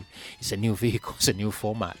it's a new vehicle, it's a new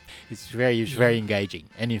format. It's very engaging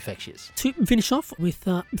and infectious. To finish off with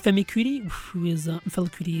Femi Kuti, who is Fela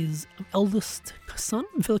Kuti's eldest son.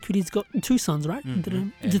 Fela Kuti's got 2 sons, right?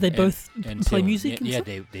 Mm-hmm. Do they both play Seun, music? Yeah,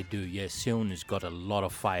 they do. Yeah, Seun has got a lot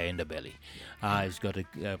of fire in the belly. He's got a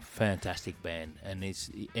fantastic band, and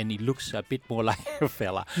he looks a bit more like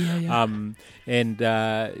Fela. And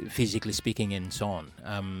physically speaking, and so on.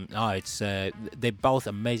 They're both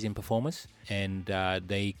amazing performers, and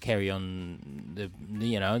they carry on the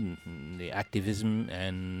activism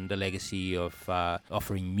and the legacy of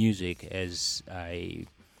offering music as a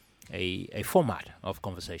format of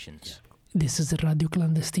conversations. This is Radio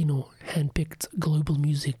Clandestino, handpicked global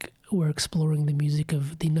music. We're exploring the music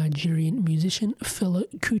of the Nigerian musician Fela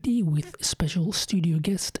Kuti with special studio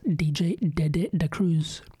guest DJ Dede Da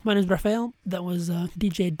Cruz. My name is Raphael, that was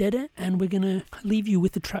DJ Dede, and we're going to leave you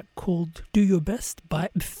with a track called Do Your Best by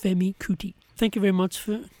Femi Kuti. Thank you very much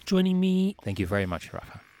for joining me. Thank you very much,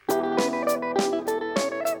 Rafa.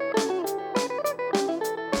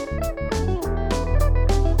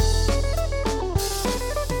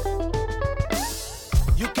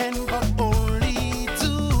 You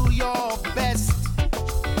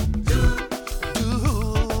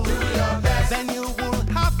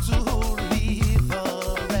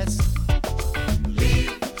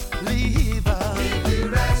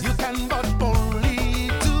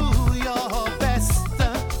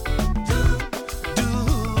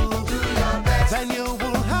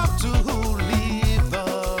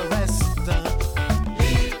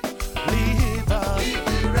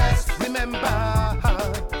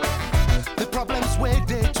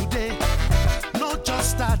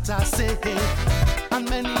I say, and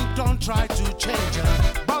many don't try to change,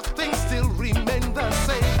 but things still remain the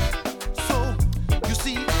same. So, you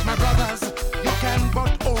see, my brothers, you can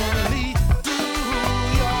but only do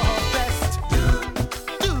your best.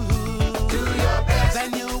 Do your best.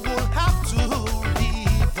 Then you will have to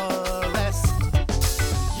leave the rest.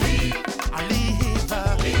 Leave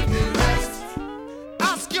the rest.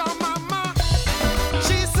 Ask your mama,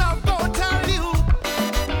 she'll go tell you.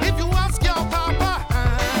 If you ask your papa,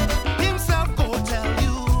 himself go tell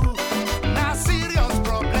you. Now serious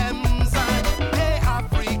problems, hey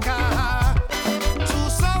Africa, to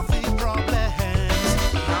solve the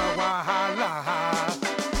problems. Now wahala.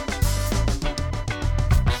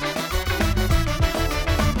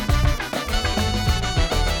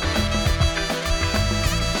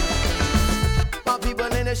 My people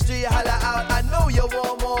in the street holla out, I know you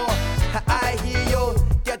want more. I hear you.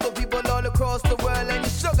 Ghetto people all across the world and you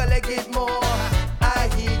struggle to get more. I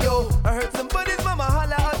hear you. I heard somebody's mama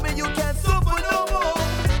holla at me, you can't suffer no more.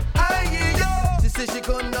 I hear you. She said she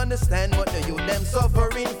couldn't understand what the youth them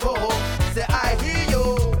suffering for. Say I hear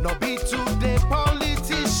you. No be today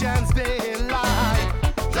politicians they lie.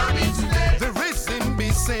 No be today. The reason be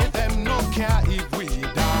say them no care if we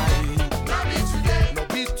die. No be today. No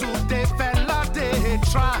be today fella they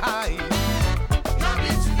try No be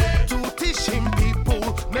today. to teach him people,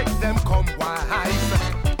 make them come wise.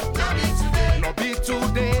 No be today. No be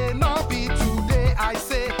today, no be today, I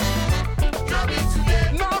say. No be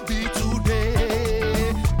today. No be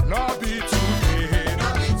today, no be today. No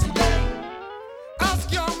be today.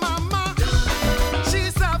 Ask your mama,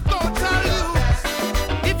 she's up go tell you.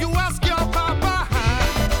 If you ask your papa,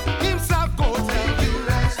 himself go tell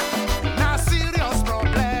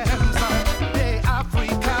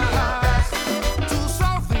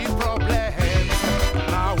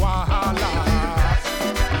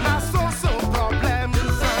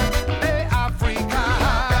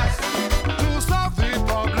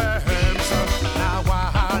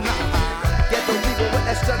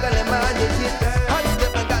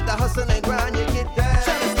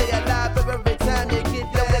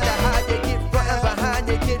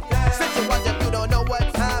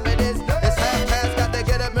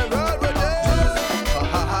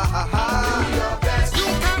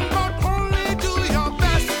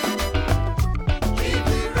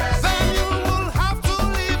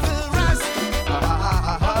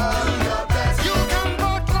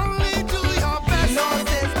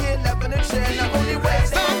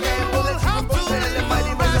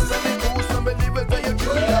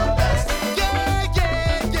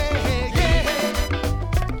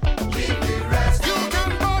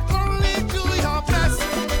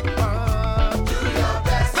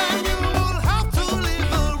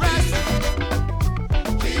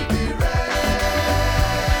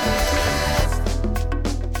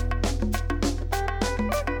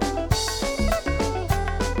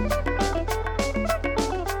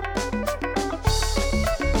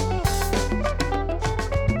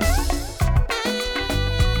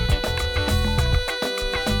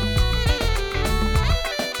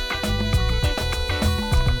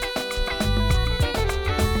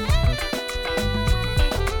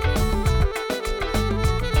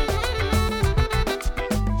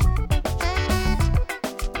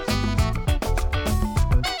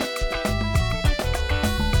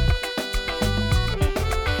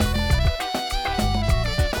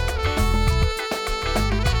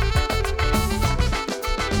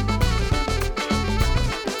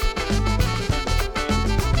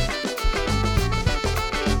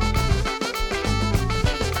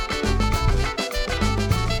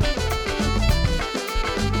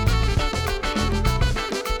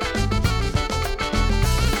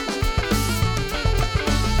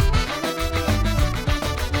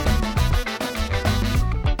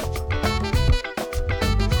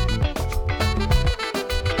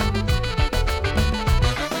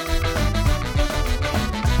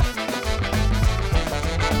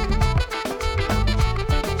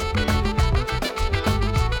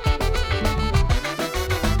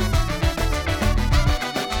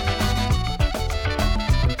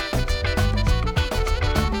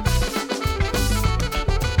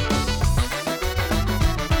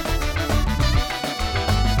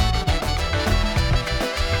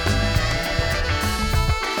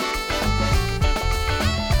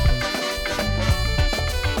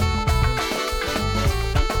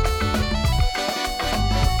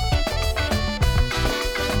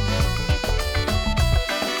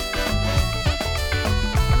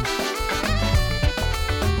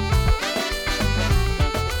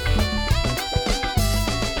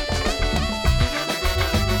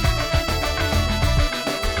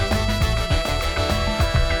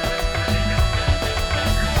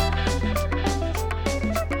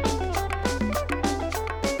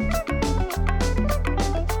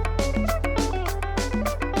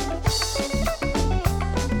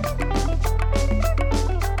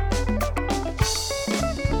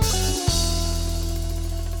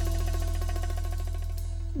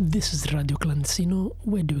This is Radio Clandestino.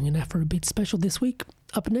 We're doing an Afrobeat special this week.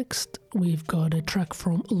 Up next, we've got a track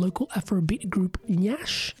from local Afrobeat group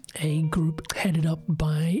Nyash, a group headed up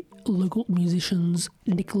by local musicians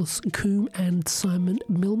Nicholas Coombe and Simon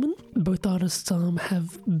Millman. Both artists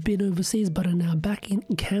have been overseas but are now back in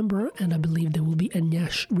Canberra, and I believe there will be a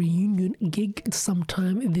Nyash reunion gig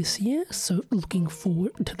sometime this year, so looking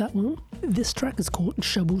forward to that one. This track is called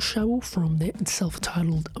Shabu Shabu from their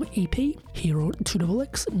self-titled EP, here on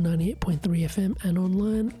 2XX 98.3 FM and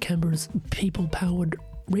online, Canberra's people-powered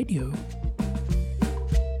radio.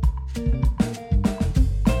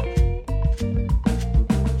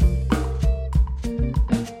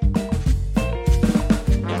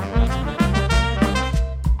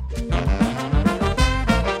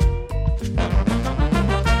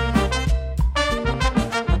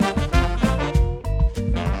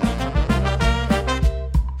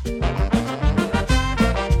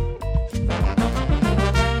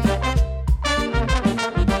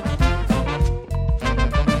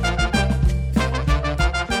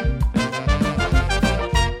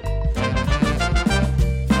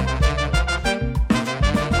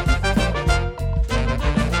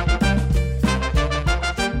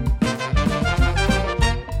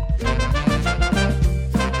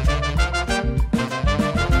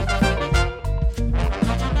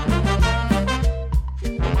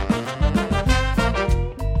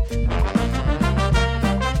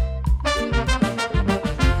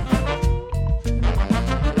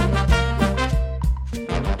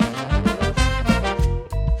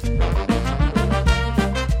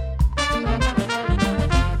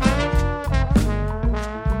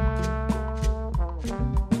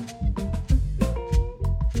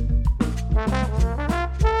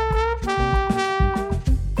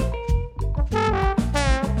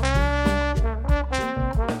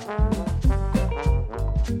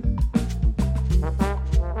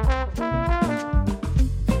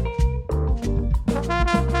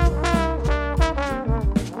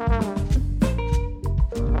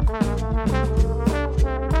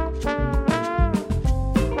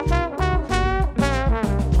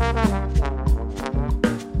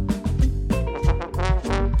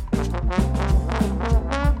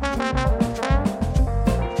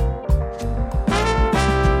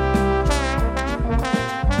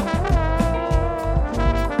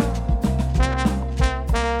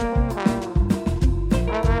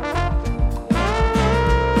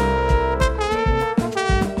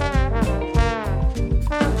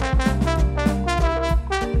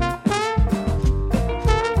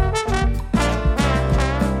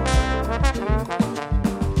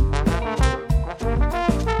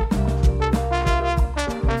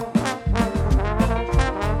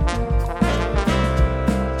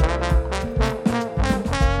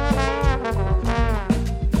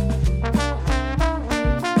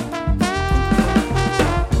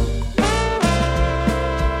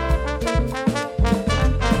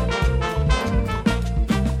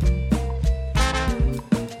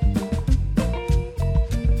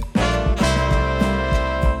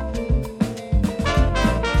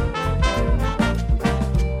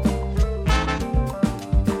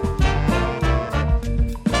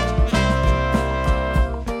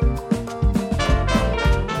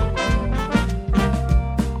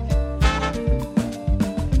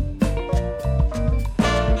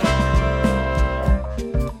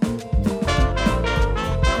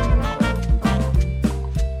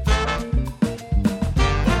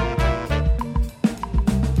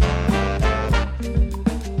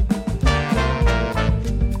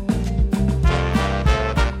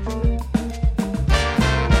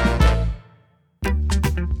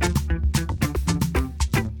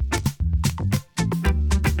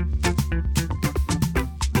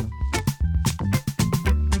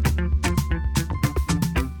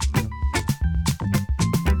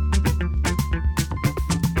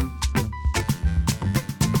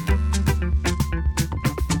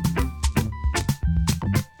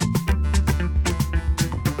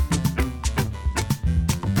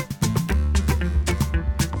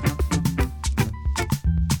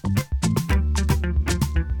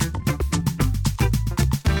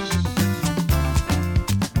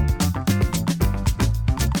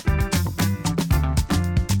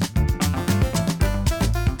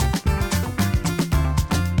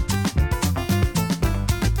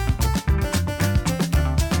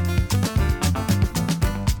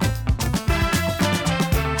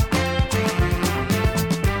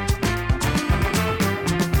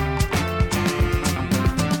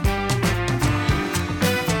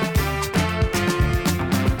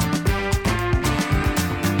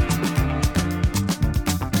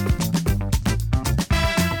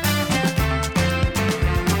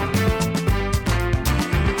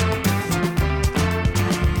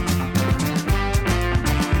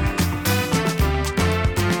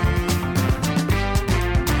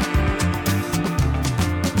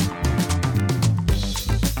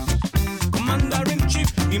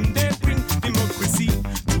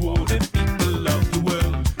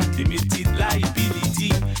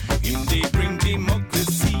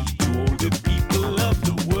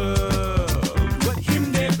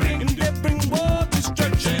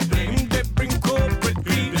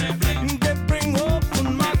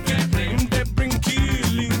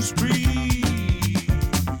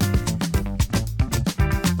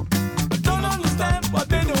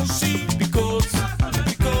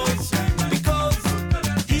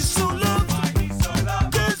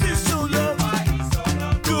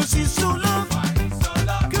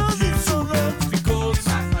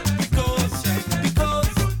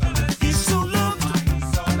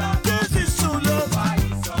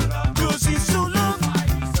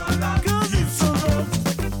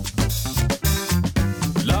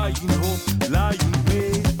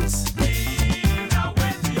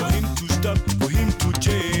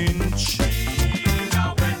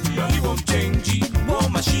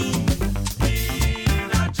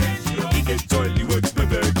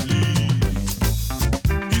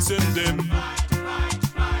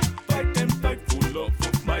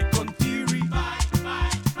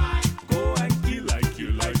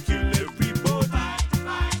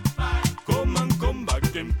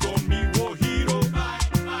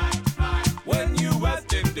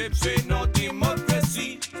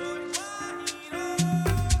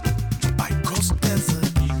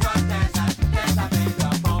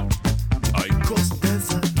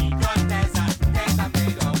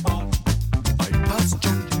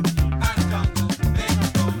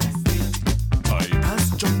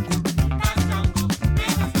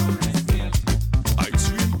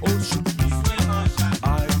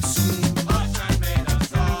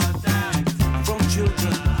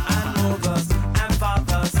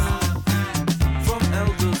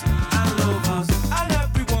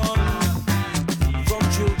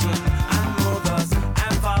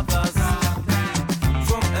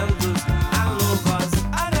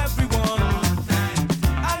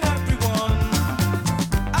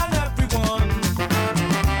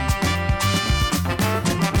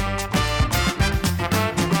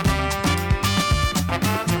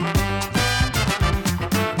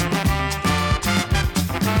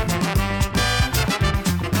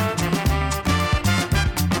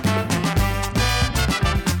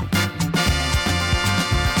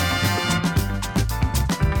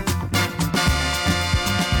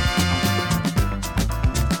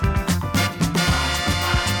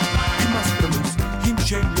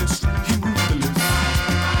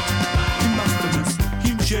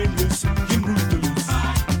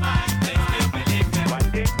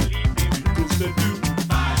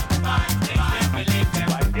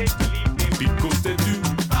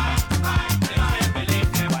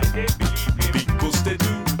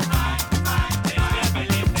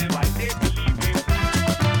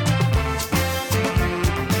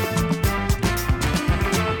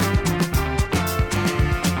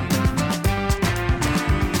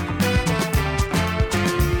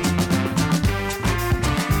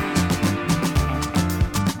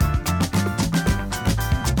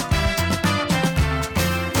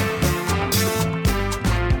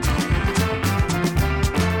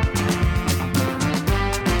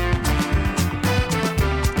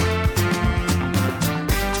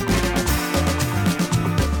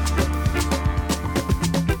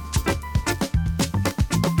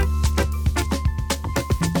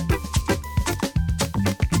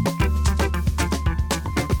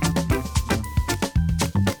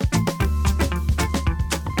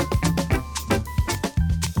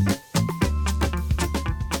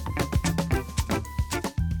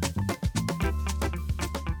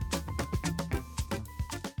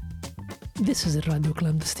 This is Radio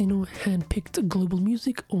Clandestino, hand-picked global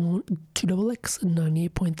music on 2XX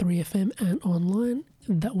 98.3 FM and online.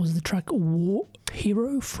 That was the track War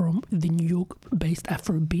Hero from the New York-based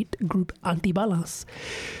Afrobeat group Antibalas.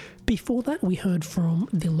 Before that, we heard from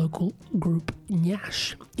the local group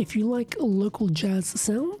Nyash. If you like local jazz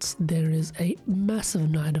sounds, there is a massive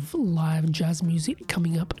night of live jazz music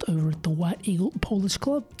coming up over at the White Eagle Polish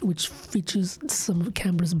Club, which features some of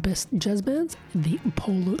Canberra's best jazz bands, the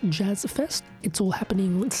Polo Jazz Fest. It's all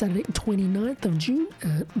happening on Saturday, 29th of June,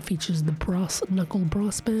 and features the Brass Knuckle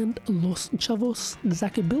Brass Band, Los Chavos,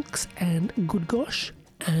 Zaki Bilks, and Good Gosh,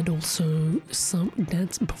 and also some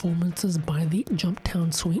dance performances by the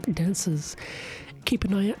Jumptown Swing Dancers. Keep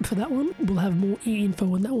an eye out for that one. We'll have more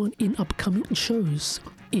info on that one in upcoming shows.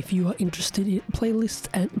 If you are interested in playlists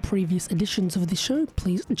and previous editions of the show,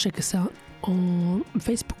 please check us out on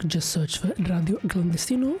Facebook. Just search for Radio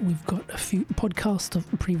Clandestino. We've got a few podcasts of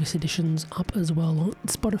previous editions up as well on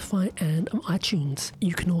Spotify and iTunes.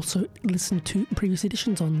 You can also listen to previous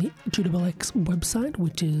editions on the 2XX website,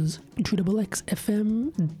 which is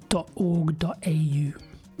 2xfm.org.au.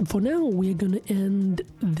 For now, we're going to end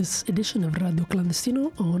this edition of Radio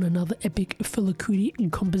Clandestino on another epic Fela Kuti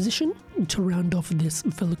composition to round off this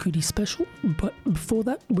Fela Kuti special. But before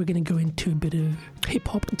that, we're going to go into a bit of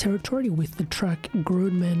hip-hop territory with the track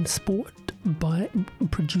Grown Man Sport by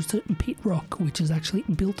producer Pete Rock, which is actually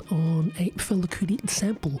built on a Fela Kuti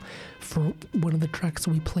sample from one of the tracks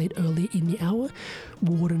we played earlier in the hour,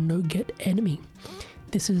 Water No Get Enemy.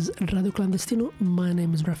 This is Radio Clandestino. My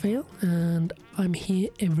name is Raphael, and I'm here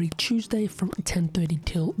every Tuesday from 10:30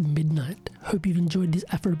 till midnight. Hope you've enjoyed this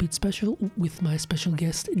Afrobeat special with my special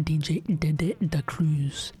guest, DJ Dede Da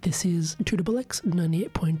Cruz. This is 2XX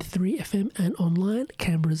 98.3 FM and online,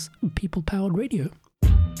 Canberra's people-powered radio.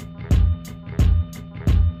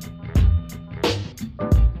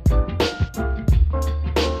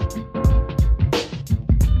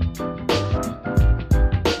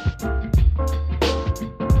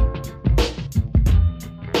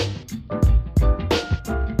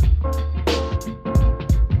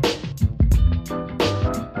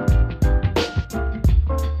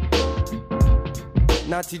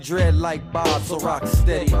 Nazi dread like Bob, so rock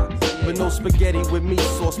steady. With no spaghetti with meat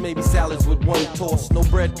sauce, maybe salads with one toss. No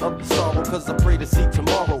bread of the sorrow, cause I pray to see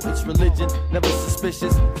tomorrow. It's religion, never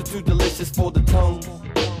suspicious, too delicious for the tongue.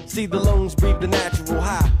 See the lungs breathe the natural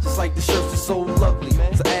high, just like the shirts are so lovely.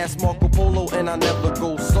 So ask Marco Polo and I never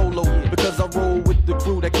go solo, because I roll with the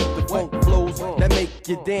crew that keep the funk flows, that make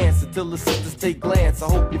you dance until the sisters take glance. I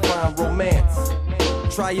hope you find romance.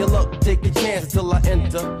 Try your luck, take a chance till I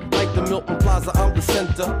enter. Like the Milton Plaza, I'm the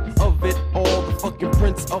center of it all. The fucking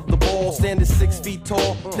prince of the ball, standing 6 feet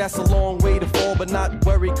tall. That's a long way to fall, but not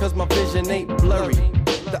worry, cause my vision ain't blurry.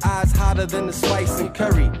 The eyes hotter than the spice and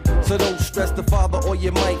curry. So don't stress the father or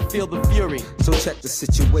you might feel the fury. So check the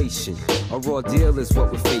situation. A raw deal is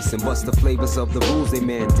what we're facing. Bust the flavors of the rules they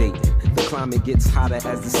mandating. The climate gets hotter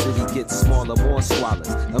as the city gets smaller. More swallows,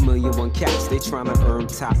 1,000,001 cats, they tryna earn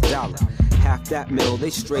top dollar. Half that mill, they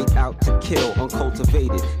straight out to kill.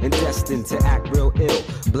 Uncultivated and destined to act real ill.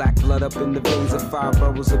 Black blood up in the veins of 5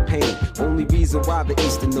 boroughs of pain. Only reason why the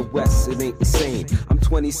east and the west, it ain't the same. I'm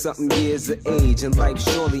 20-something years of age, and life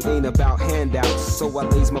surely ain't about handouts. So I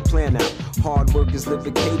lays my plan out. Hard work is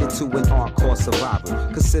catered to an art called survival.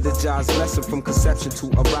 Consider Jah's lesson from conception to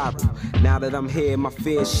arrival. Now that I'm here, my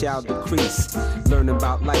fears shall decrease. Learning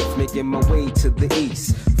about life, making my way to the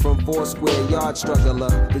east. From 4 square yard struggler,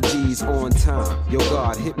 the G's on time. Yo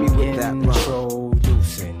God, hit me with that rhyme.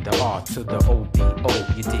 Introducing the R to the OBO.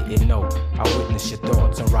 You didn't know. I witnessed your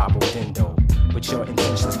thoughts on Robo Dindo. But your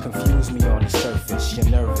intentions confuse me on the surface. You're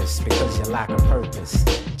nervous because you lack a purpose.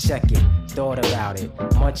 Check it, thought about it,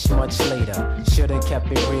 much later. Should've kept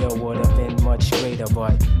it real, would've been much greater.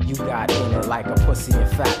 But you got in it like a pussy in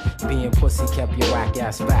fact. Being pussy kept your whack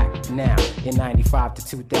ass back. Now, in 95 to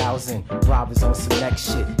 2000, robbers on some next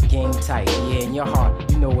shit. Game tight, yeah, in your heart,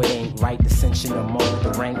 you know it ain't right. Dissension among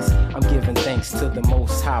the ranks. I'm giving thanks to the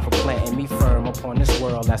Most High for planting me firm upon this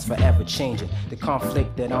world that's forever changing. The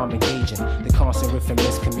conflict that I'm engaging, the constant riff and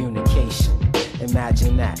miscommunication.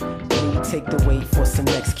 Imagine that. When you take the weight for some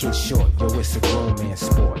next kid short, yo, it's a grown man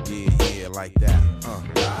sport. Yeah, like that.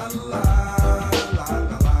 La, la, la, la,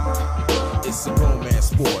 la. It's a grown man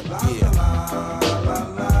sport, yeah.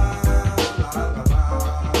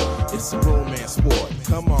 It's a grown man sport.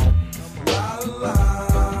 Come on. La, la,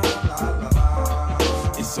 la, la, la.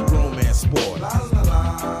 It's a grown man sport. La, la, la,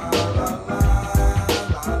 la, la,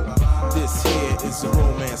 la, la. This here is a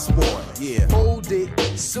grown man sport, yeah. Hold it.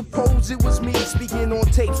 Suppose it was me speaking on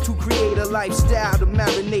tapes to create a lifestyle to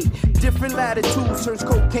marinate. Different latitudes turns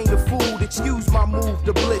cocaine to food. Excuse my move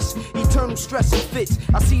to bliss. Eternal stress and fits.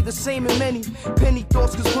 I see the same in many penny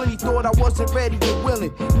thoughts, cause plenty thought I wasn't ready and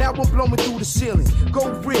willing. Now I'm blowing through the ceiling. Go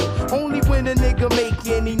real, only when a nigga make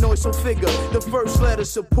any noise, so figure the first letter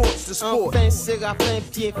supports the sport. Enfin, Séraphin,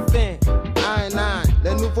 pied fin, I,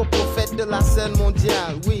 les nouveaux prophètes de la scène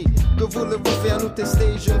mondiale. Oui, que voulez-vous faire nous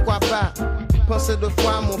tester, je ne crois pas. Pensez deux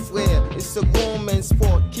fois mon frère, et second main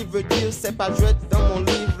sport, qui veut dire c'est pas jouet dans mon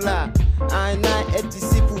livre là. I est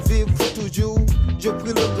ici pour vivre toujours. Je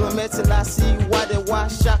prie le grand maître, c'est la si, wa de wa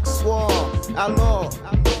chaque soir. Alors,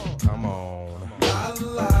 come on. La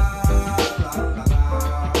la la la la.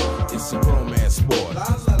 It's a romance sport. La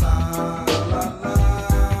la la la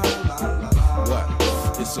la la la. What?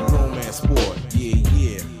 It's a romance sport. Yeah,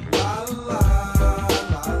 yeah. La la la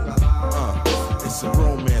la la. It's a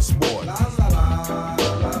romance sport. La la la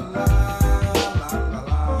la la.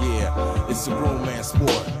 Yeah, it's a romance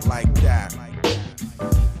sport like that.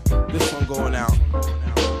 This one going out.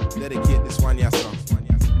 Dedicate this one, yes,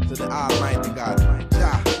 to the Almighty God,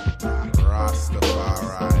 Jah,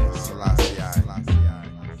 Rastafari, Selassie,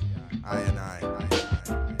 I and I.